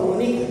mtu wa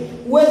kunung'unika,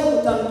 huwezi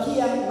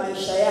kutamkia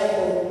maisha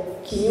yako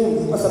kinyume,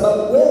 kwa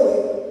sababu wewe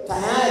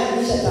tayari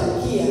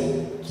umeshatamkia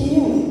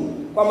kinyume.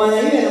 Kwa maana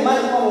hiyo ina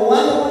maana kwamba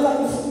uanze kwanza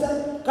kufuta,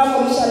 kama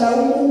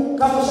ulishalaumu,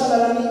 kama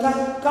ushalalamika,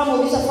 kama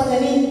ulishafanya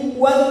nini,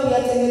 uanze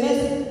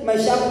kuyatengeneza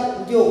maisha yako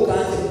ndio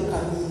ukaanze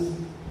kukabili.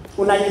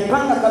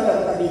 Unajipanga kabla ya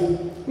kukabili.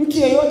 Mtu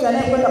yeyote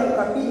anayekwenda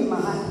kukabili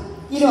mahali,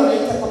 ile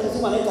wanaita kwa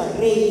kizungu wanaita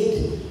raid,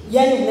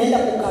 yani unaenda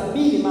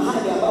kukabili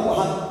mahali ambapo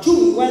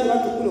hajui wale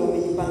watu kule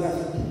wamejipanga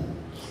vipi.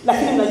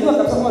 Lakini unajua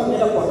kabisa kwamba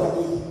tunaenda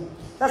kuwakabili.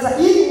 Sasa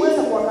ili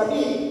muweze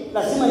kuwakabili,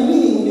 lazima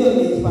nyinyi ndio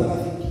mmejipanga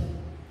vipi.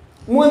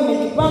 Muwe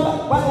mmejipanga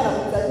kwanza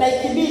na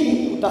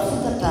ikibidi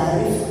utafuta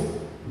taarifa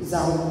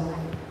zao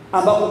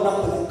ambapo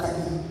unakwenda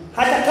kukabili.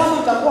 Hata kama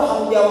utakuwa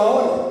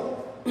hamjawaona,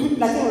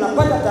 lakini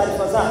unapata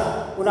taarifa zao,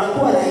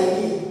 unakuwa na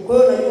elimu. Kwa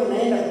hiyo unajua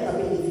unaenda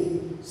kukabili vipi.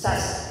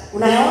 Sasa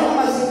unayaona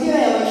mazingira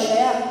ya maisha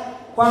yako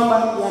kwamba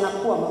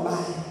yanakuwa mabaya,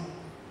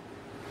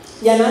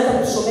 yanaanza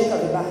kusomeka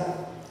vibaya.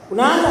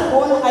 Unaanza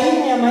kuona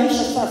aina ya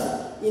maisha sasa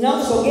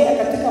inayosogea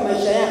katika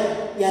maisha yako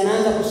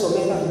yanaanza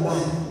kusomeka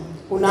vibaya.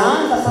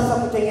 Unaanza sasa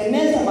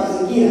kutengeneza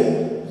mazingira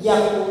ya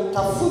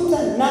kutafuta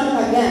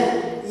namna gani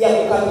ya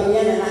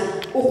kukabiliana na.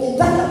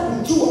 Ukitaka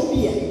kujua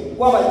pia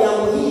kwamba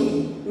jambo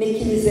hili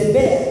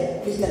nikilizembea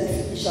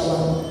litanifikisha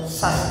wapi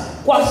sasa,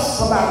 kwa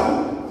sababu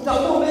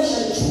utakuwa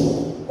umeshajua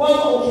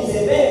kwamba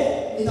ukizembea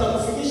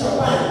litakufikisha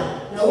pale,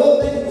 na wewe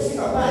utaki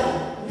kufika pale,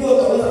 ndio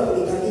utaweza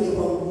kulikabili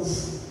kwa nguvu.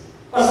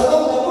 Kwa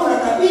sababu utakuwa na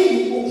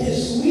kabili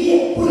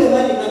ukizuia kule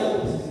bali na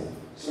kupita.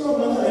 Sio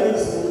kama leo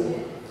sana.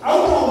 Au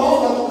kama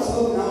kwa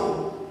sababu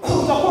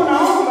naomba. Utakuwa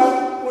naomba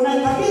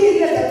unakabili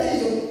ile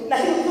tatizo,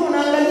 lakini ukiwa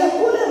unaangalia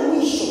kule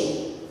mwisho.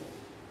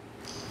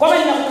 Kwamba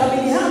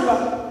ninakukabili hapa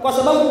kwa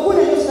sababu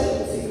kule ndio sitaki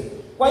kufika.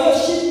 Kwa hiyo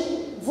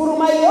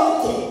vuruma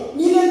yote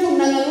ni ile tu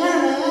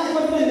mnang'ang'ana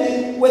kwa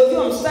vile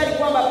wekiwa mstari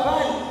kwamba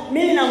pale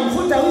mimi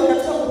namvuta huyu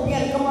katika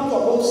kupigana kama watu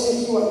wa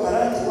boxing, wa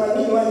karate, wa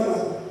nini wale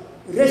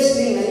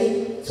wrestling na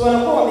nini, so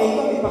wanakuwa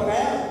wameingia mipaka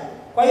yao.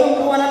 Kwa hiyo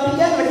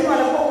wanapigana lakini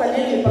wanakuwa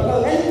kwenye mipaka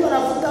yao. Yaani mtu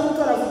anavuta.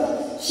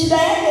 Shida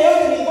yake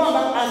yote ni kwamba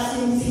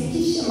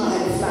asimfikishe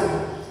mahali fulani.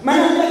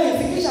 Maana mtu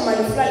akifikisha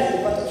mahali fulani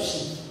anapata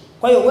ushindi.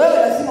 Kwa hiyo wewe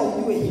lazima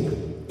ujue hilo.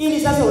 Ili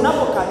sasa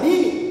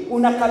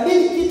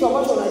unakabili kitu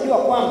ambacho unajua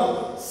kwamba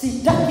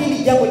sitaki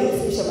hili jambo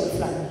lifikishe mahali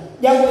fulani.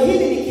 Jambo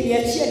hili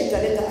nikiliachia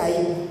litaleta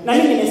aibu. Na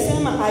mimi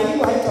nimesema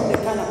aibu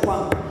haitaonekana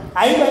kwangu.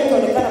 Aibu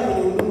haitaonekana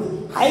kwenye huduma.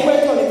 Aibu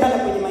haitaonekana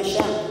kwenye maisha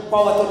yangu,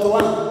 kwa watoto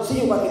wangu,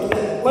 sio kwa kitu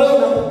gani. Kwa hiyo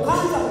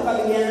unapoanza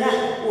kukabiliana naye,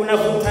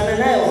 unavutana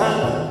nayo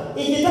hapa.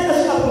 Ikitaka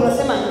sasa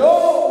unasema ndio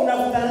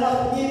unavutana nayo,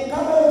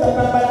 kama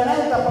utapambana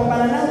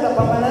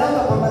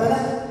nayo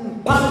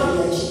mpaka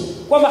uache.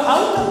 Kwamba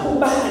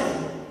hautakubali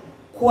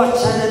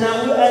kuachana na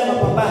huyo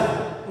mapambano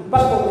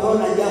mpaka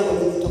umeona jambo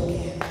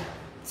limetokea.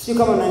 Sio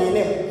kama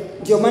unanielewa?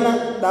 Ndio maana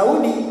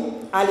Daudi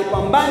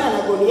alipambana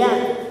na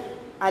Goliathi,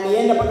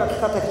 alienda mpaka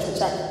kukata kichwa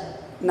chake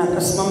na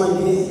akasimama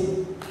mbele,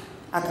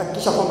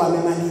 akahakikisha kwamba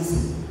amemaliza.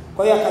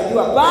 Kwa hiyo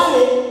akajua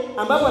pale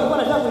ambapo alikuwa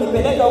anataka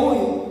kunipeleka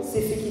huyu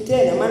sifiki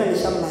tena, maana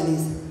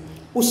nishamaliza.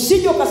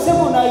 Usije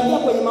ukasema unaingia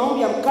kwenye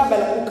maombi ya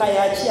mkabala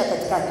ukayaachia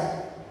katikati.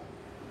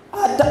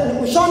 Hata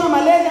ushaona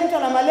malaria, mtu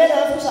ana malaria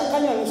alafu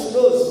shakanywa nusu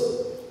dozi.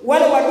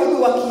 Wale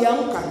wadudu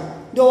wakiamka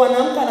ndio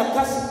wanaamka na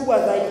kasi kubwa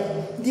zaidi.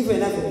 Ndivyo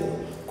inavyokuwa.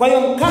 Kwa hiyo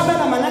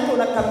mkabala maana yake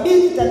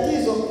unakabili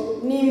tatizo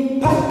ni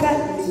mpaka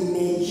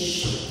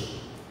limeisha.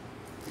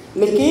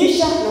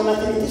 Likiisha na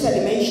unathibitisha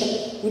limeisha,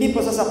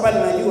 ndipo sasa pale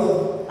unajua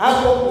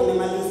hapo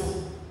nimemaliza.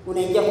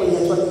 Unaingia kwenye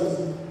hatua nyingine.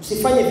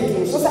 Usifanye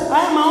vitu. Sasa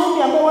haya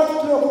maombi ambayo watu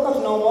tuliokuwa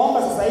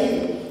tunaomba sasa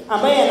hivi,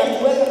 ambaye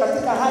yanatuweka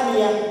katika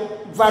hali ya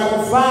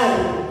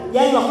varuvaru,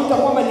 yaani unakuta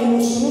kwamba ni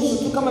nusu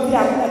tu, kama vile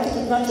hakuna kitu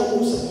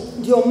kinachogusa.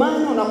 Ndio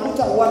maana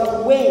unakuta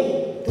watu wengi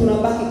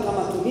tunabaki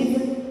kama tulivyo.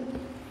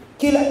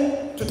 Kila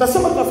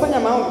tutasema tunafanya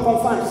maombi, kwa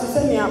mfano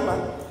sisemi hapa,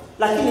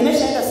 lakini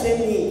nimeshaenda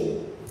sehemu nyingi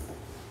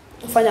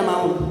kufanya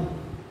maombi.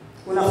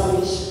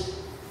 Unafundisha,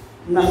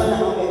 unafanya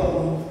maombi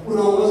pamoja,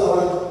 unaongoza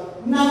watu,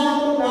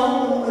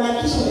 na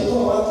kisha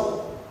unatoa watu.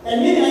 Na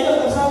mimi najua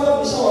kwa sababu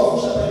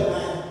nimeshawavusha pale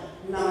mahali,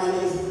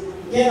 mnamaliza.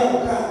 Ngera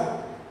kukaa,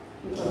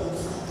 mtu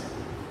anakufuata.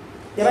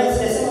 Jamani,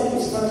 sisema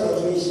msifuate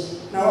watumishi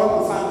na wao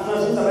mfano,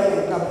 tunazungumza bali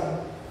mkapa.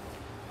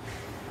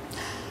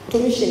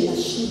 Mtumishi ana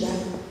shida.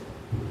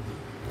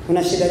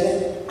 Una shida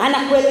gani?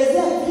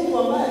 Anakuelezea vitu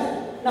ambavyo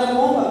na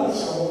kuomba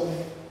ameshaomba.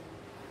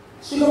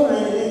 Sio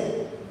unaelewa.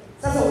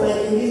 Sasa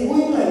unajiuliza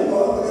huyu mtu alikuwa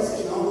hapa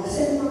kasi tunaomba.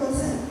 Sasa kwa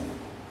kanisa.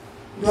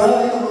 Ndio wale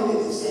wanaomba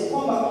kusema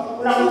kwamba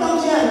unakuta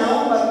mtu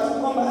anaomba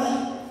tu kwamba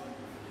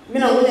mimi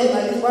naona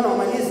imalize bwana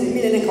umalize,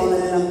 mimi nene kaona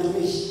na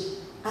mtumishi.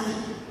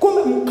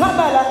 Kumbe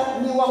mkabala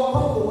ni wa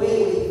kwako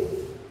wewe.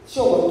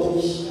 Sio wa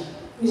mtumishi.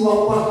 Ni wa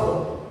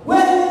kwako.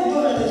 Wewe ndio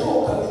unatakiwa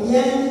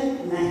ukabiliane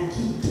na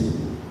kitu,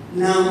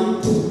 na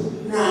mtu,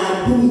 na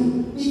adui.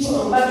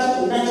 Hicho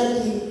ambacho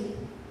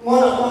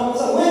unachokiona kwamba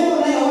sasa wewe ndio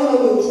unayeona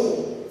wewe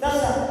uchungu.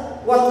 Sasa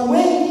watu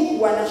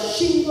wengi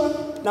wanashindwa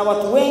na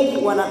watu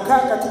wengi wanakaa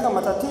katika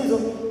matatizo,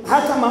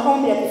 hata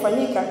maombi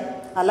yakifanyika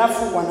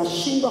alafu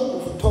wanashindwa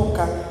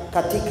kutoka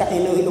katika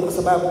eneo hilo kwa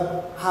sababu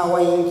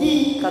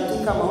hawaingii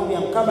katika maombi ya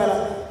mkabala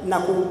na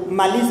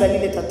kumaliza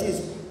lile tatizo.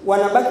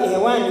 Wanabaki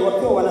hewani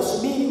wakiwa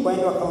wanasubiri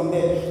waende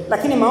wakaombewe.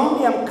 Lakini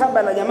maombi ya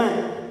mkabala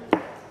jamani,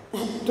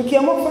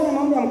 tukiamua kufanya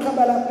maombi ya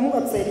mkabala, Mungu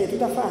atusaidie,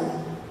 tutafanya.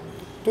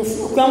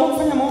 Tukiamua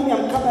kufanya maombi ya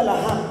mkabala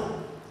hapa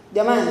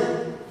jamani,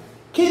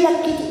 kila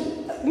kitu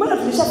mbona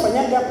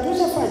tulishafanyaga hapo,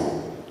 tulishafanya.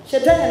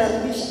 Shetani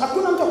anarudisha.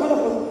 Hakuna mtu kwenda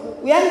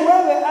yaani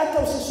wewe hata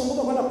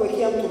usisumbuke kwenda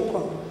kuwekea mtu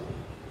mkono.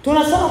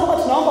 Tunasema kwamba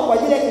tunaomba kwa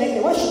ajili ya kile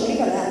wewe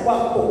shughulika na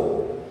kwako.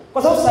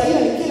 Kwa sababu sasa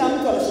hivi kila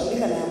mtu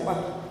anashughulika na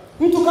kwake.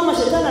 Mtu kama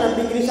shetani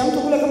anampigilisha mtu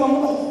kule, kama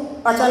Mungu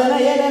achana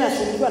naye, yeye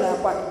anashughulika na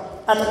kwake.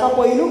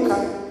 Atakapoinuka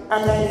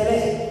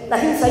ataendelea.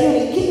 Lakini sasa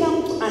hivi kila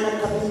mtu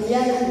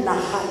anakabiliana na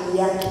hali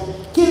yake.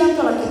 Kila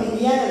mtu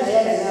anakabiliana na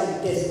yale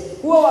yanayomtesa.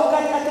 Huo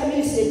wakati hata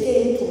mimi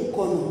siwekee mtu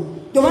mkono.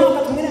 Ndio maana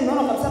wakati mwingine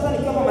mnaona kabisa hata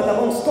nikiwa kwa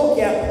madhabahu stock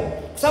hapa.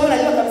 Kwa sababu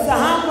najua kabisa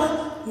hapa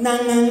na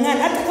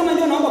ng'ang'ana, hata kama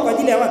ndio naomba kwa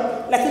ajili ya watu,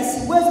 lakini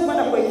siwezi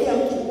kwenda kuwekea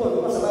mtu mkono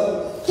kwa sababu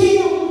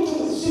kila mtu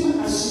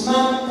lazima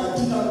asimame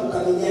katika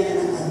kukabiliana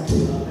na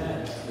adui.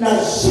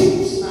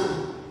 Lazima sana.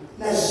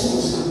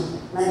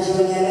 Na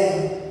jioni ya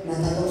leo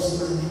nataka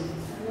usimame.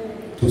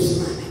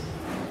 Tusimame.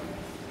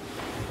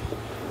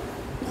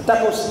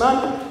 Nataka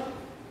usimame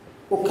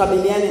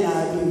ukabiliane na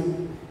adui.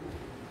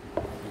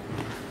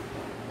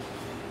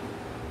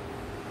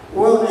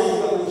 Wewe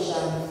unaelewa maisha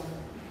yako.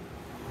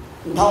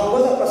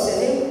 Nitaongoza kwa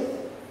sehemu.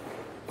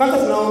 Kwanza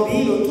tunaomba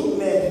hilo tu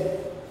mbele.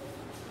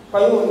 Kwa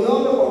hiyo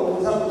niombe kwa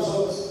nguvu zangu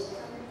zote.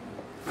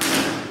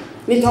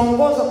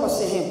 Nitaongoza kwa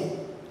sehemu.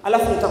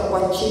 Alafu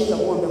nitakuachia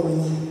uombe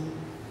mwenyewe.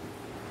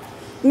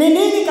 Ni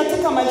nini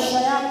katika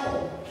maisha yako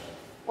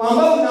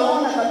ambayo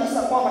unaona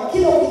kabisa kwamba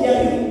kila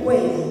ukijaribu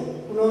kwenda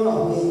unaona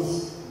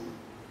huwezi?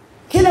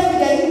 Kila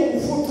ukijaribu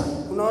kufuta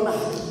unaona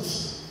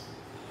hakiki.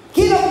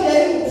 Kila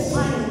ukijaribu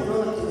kufanya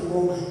unaona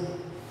kinagoma.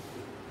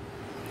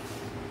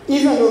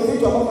 Hivyo ndio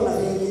vitu ambavyo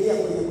tunaviingilia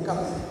kwenye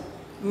mkabala.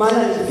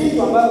 maana ni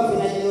vitu ambavyo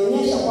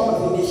vinajionyesha kwamba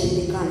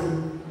vimeshindikana.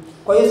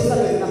 Kwa hiyo sasa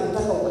ndio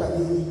tunakutaka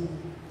ukabili.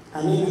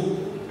 Amina.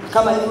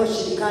 Kama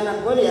ilivyoshindikana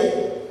Goliath,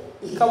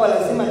 ikawa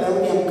lazima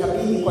Daudi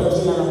amkabili kwa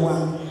jina la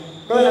Bwana.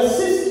 Kwa hiyo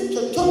sisi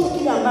chochote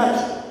kile ambacho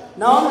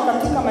naona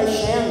katika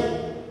maisha yangu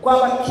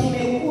kwamba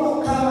kimekuwa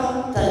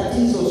kama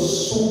tatizo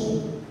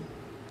sugu,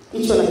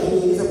 hicho na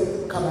kiniingiza kwenye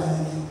mkabala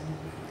leo.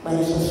 Bwana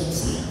Yesu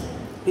asifiwe.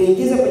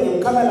 Niingize kwenye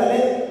mkabala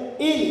leo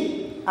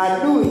ili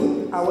adui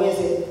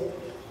aweze.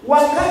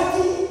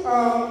 Wakati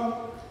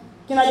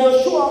kina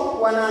Joshua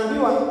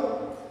wanaambiwa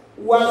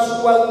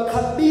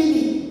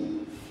wakabili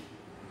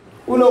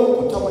ule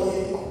ukuta wa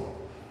Yeriko.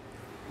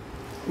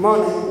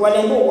 Maana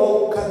waliambiwa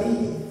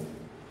waukabili.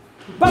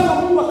 Mpaka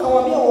Mungu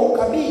akawaambia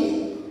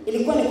waukabili,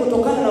 ilikuwa ni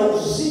kutokana na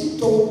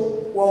uzito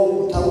wa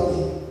ukuta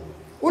ule.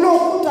 Ule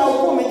ukuta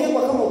haukuwa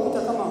umejengwa kama ukuta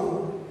kama huu.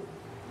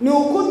 Ni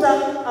ukuta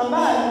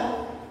ambaye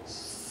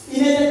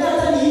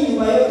inawezekana ni hii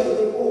nyumba yote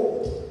huko.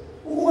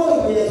 Huko watu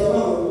kujenga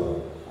mambo.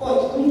 Kwa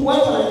mtu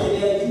watu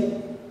anatembea juu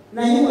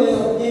na nyumba ya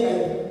kujenga,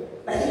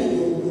 lakini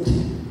ni ukuta.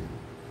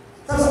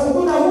 Sasa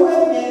ukuta huu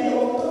wewe uniambie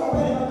kutoka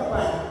pale mpaka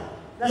pale.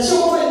 Na sio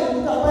kwa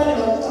ukuta pale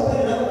na ukuta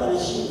pale na kwa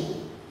shida.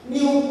 Ni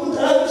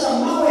ukuta labda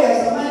mawe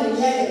ya zamani,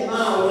 ni yale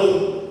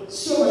mawe.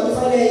 Sio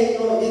matofali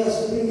yanayojenga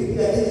subiri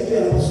bila tete tu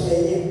yanapaswa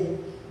yenyewe.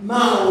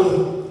 Mawe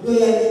ndio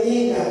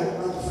yanajenga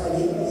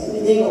matofali,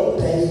 yanajenga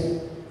ukuta hizo.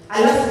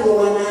 Alafu ndio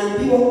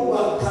wanaambiwa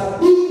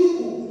wakabili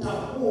ukuta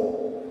huo.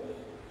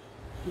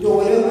 Ndio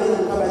wale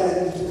maana mkabala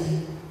ya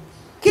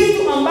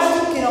kitu ambacho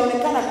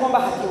kinaonekana kwamba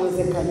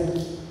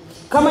hakiwezekani.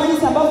 Kama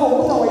jinsi ambavyo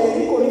ukuta wa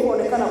Yeriko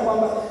ulipoonekana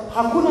kwamba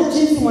hakuna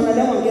jinsi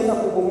mwanadamu angeweza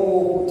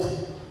kubomoa ukuta,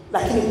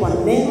 lakini kwa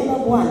neno la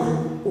Bwana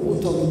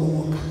ukuta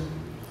umebomoka.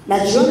 Na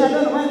jioni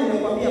leo maana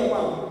nimekwambia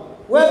kwamba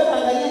wewe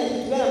angalia ni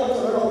kitu gani ambacho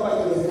unaona kwamba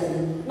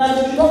hakiwezekani. Na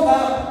tukitoka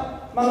hapa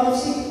mama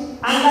msi,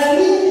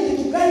 angalia ni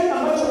kitu gani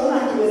ambacho unaona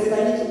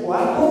hakiwezekani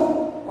kwako,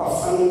 kwa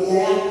familia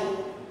yako.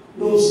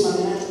 Ndio usimame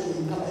nacho kwenye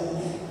mkabala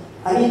leo.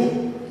 Amina.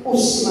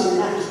 Usimame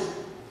nacho.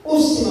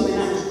 Usimame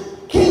nacho.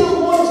 Kila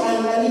mmoja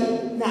angalia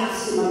na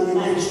asimame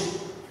nacho.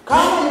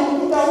 Kama ni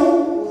ukuta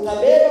huu,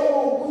 utabeba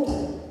huo ukuta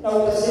na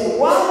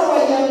utasema wale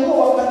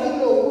waliambiwa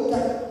wakabili ukuta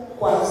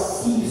kwa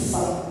sifa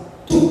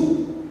tu.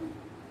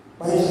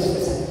 Bwana Yesu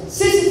asifiwe.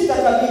 Sisi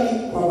tutakabili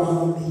kwa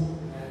maombi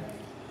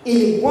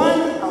ili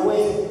Bwana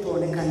aweze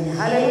kutuonekania.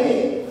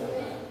 Haleluya.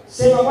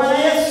 Sema Bwana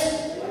Yesu,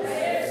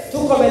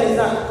 tuko mbele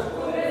zako.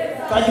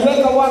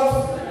 Tujiweka wakfu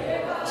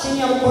chini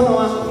ya mkono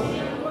wako.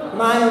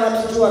 Maana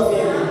unatujua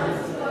vyema.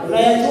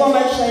 Unayajua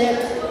maisha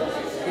yetu.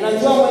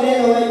 Unajua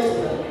mwenendo wetu.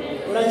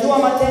 Unajua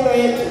matendo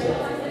yetu.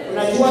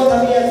 Unajua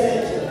tabia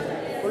zetu.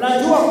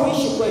 Unajua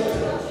kuishi kwetu.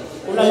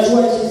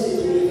 Unajua jinsi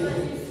tulivyo.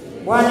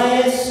 Bwana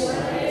Yesu,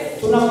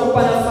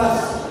 tunakupa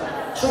nafasi.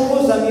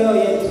 Chunguza mioyo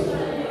yetu.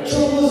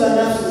 Chunguza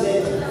nafsi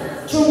zetu.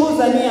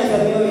 Chunguza nia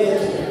za mioyo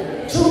yetu.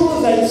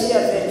 Chunguza hisia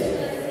zetu.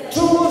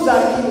 Chunguza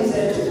akili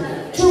zetu.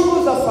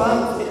 Chunguza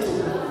fahamu zetu.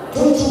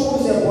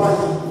 Tuchunguze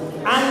Bwana.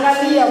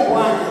 Angalia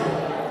Bwana,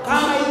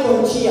 kama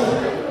iko njia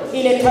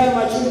ile kama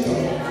majuto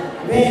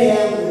mbele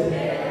yangu.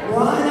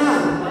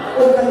 Bwana,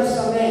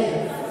 ukanisamehe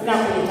na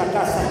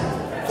kunitakasa.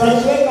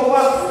 Tunajiweka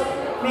wakfu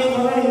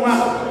mikononi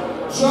mwako.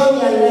 Jioni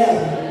ya leo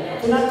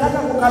tunataka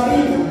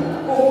kukabili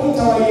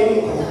ukuta wa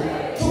Yeriko.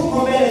 Tuko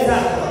mbele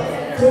zako.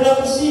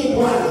 Tunakusihi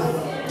Bwana,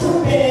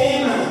 tupe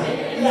neema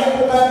ya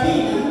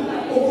kukabili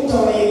ukuta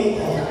wa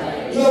Yeriko.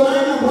 Ndio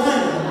maana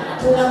Bwana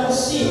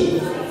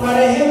tunakusihi kwa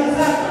rehema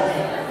zako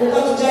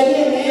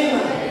ukatujalie neema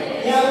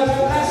ya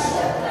utakaso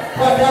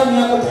kwa damu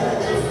yako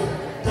takatifu.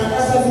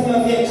 Takasa vinywa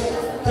vyetu,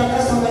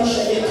 takasa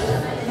maisha yetu.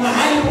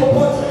 Mahali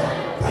popote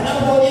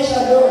panapoonyesha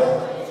doa,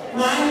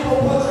 mahali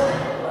popote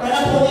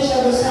panapoonyesha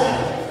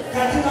dosari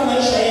katika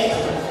maisha yetu,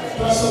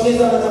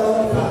 tunasogeza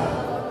madhabahu pako.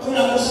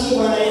 Tunakusihi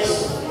Bwana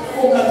Yesu,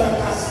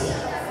 ukatakase.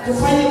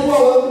 Tufanye kuwa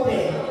weupe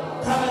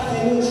kama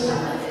theluji,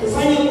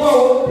 tufanye kuwa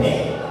weupe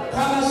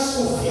kama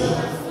sufi.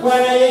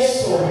 Bwana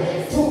Yesu,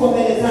 tuko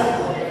mbele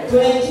zako.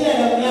 Tunaitia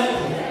damu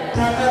yako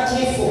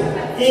takatifu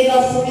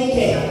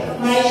ikafunike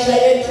maisha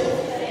yetu,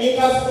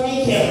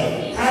 ikafunike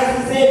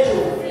kazi zetu,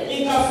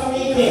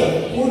 ikafunike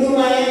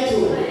huduma yetu,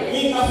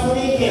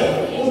 ikafunike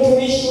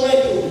utumishi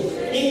wetu,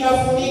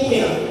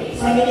 ikafunike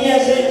familia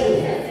zetu,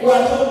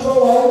 watoto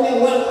waume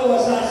wake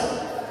wazazi,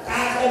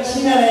 katika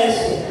jina la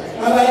Yesu.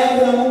 Baba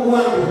yangu na Mungu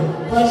wangu,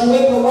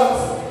 tujiweke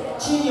wakfu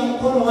chini ya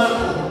mkono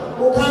wako.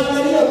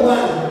 Ukaangalia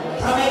Bwana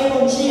kama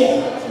iko njia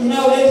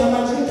inayoleta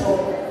majuto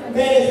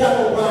mbele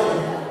zako Bwana,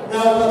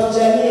 na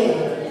ukatujalie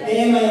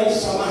neema ya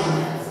msamaha,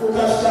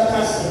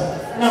 ukatutakase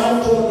na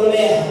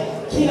kutuondolea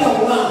kila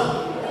uovu,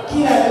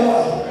 kila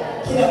doa,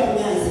 kila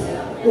kunyanzi,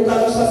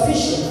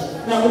 ukatusafishe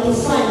na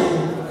kutufanya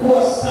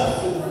kuwa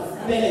safi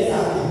mbele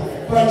zako.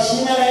 Kwa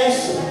jina la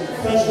Yesu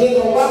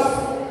tunajiweka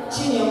wakfu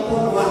chini ya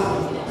mkono wako.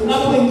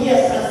 Tunapoingia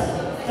sasa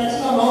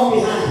katika maombi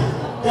haya,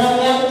 damu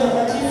yako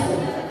takatifu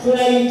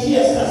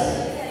tunaitia sasa,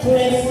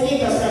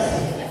 tunaifunika sasa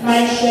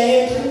maisha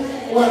yetu,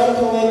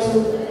 watoto wetu,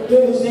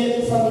 ndugu zetu,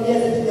 familia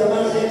zetu,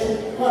 jamaa zetu,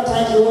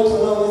 wataji wote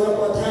wanaoweza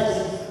kuwataja,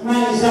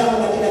 mali zako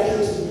na kila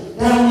kitu.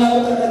 Damu yako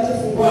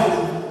takatifu Bwana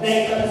na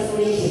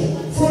ikatufunike.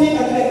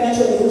 Funika kile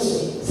kinachonihusu.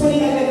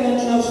 Funika kile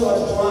kinachohusu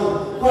watoto wangu.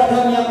 Kwa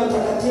damu yako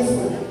takatifu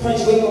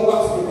tunajiweka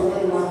wakfu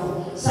mikononi mwako.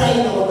 Sasa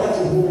na wakati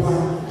huu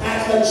Bwana,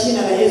 katika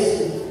jina la Yesu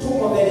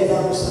tuko mbele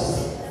zako sasa.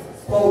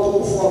 Kwa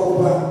utukufu wako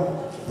Bwana,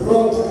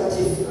 Roho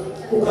Mtakatifu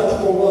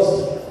ukatuongoze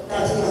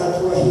katika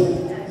hatua hii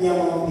ya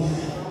maombi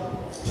haya.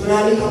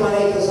 Tunaalika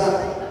malaika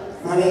zako,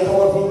 malaika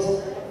wa vita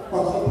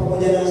wako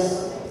pamoja nasi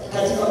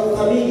katika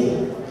kukabili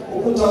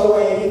ukuta huu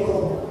wa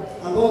Yeriko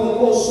ambao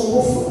umekuwa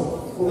usumbufu,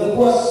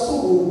 umekuwa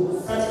sugu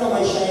katika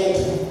maisha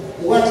yetu.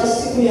 Wacha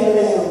siku ya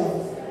leo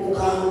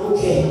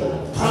ukaanguke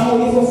kama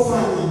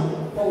ulivyofanya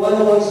kwa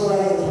wana wa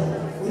Israeli.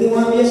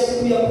 Ulimwambia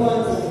siku ya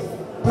kwanza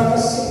mpaka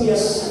siku ya 6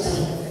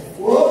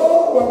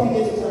 wapige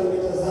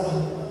tarumbeta zao,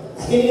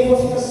 lakini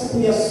ilipofika siku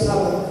ya 7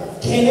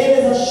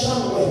 kelele za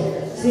shangwe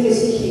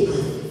zilisikika.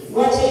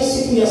 Wacha hii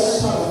siku ya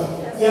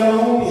 7 ya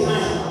maombi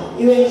haya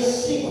iwe ni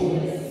siku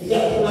ya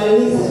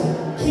kumaliza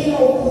kila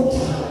ukuta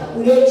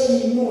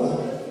uliojiinua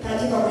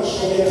katika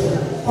maisha yetu,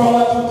 kwa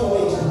watoto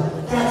wetu,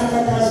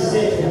 katika kazi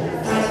zetu,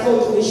 katika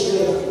utumishi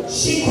wetu.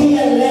 Siku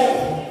ya leo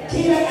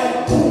kila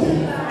adui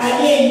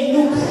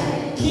aliyeinuka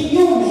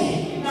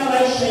kinyume na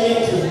maisha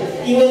yetu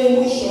iwe ni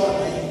mwisho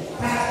wake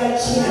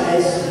katika jina la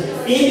Yesu.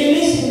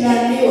 Ibilisi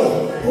laaniwa,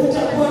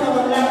 hutakuwa na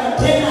mamlaka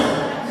tena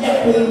ya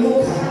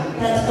kuinuka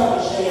katika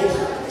maisha yetu.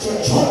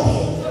 Chochote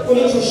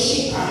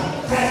ulichoshika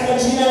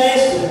katika jina la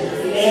Yesu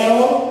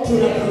leo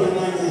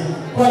tunakunyang'anya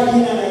kwa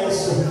jina la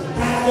Yesu,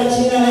 katika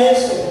jina la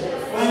Yesu.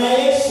 Bwana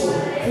Yesu,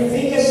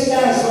 tuvike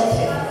silaha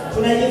zote.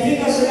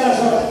 Tunajivika silaha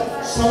zote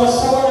sawa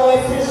sawa na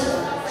Waefeso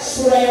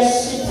sura ya 6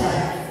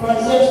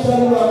 kuanzia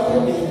mstari wa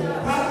 10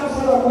 mpaka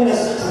mstari wa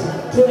 16.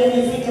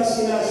 Tunajivika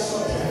silaha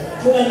zote.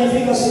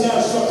 Tunajivika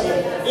silaha zote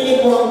ili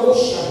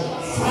kuangusha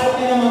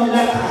falme na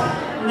mamlaka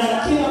na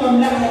kila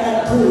mamlaka ya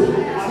adui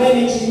ambaye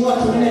imejiinua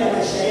kinyume na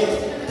maisha yetu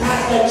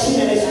katika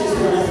jina la Yesu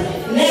Kristo.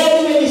 Leo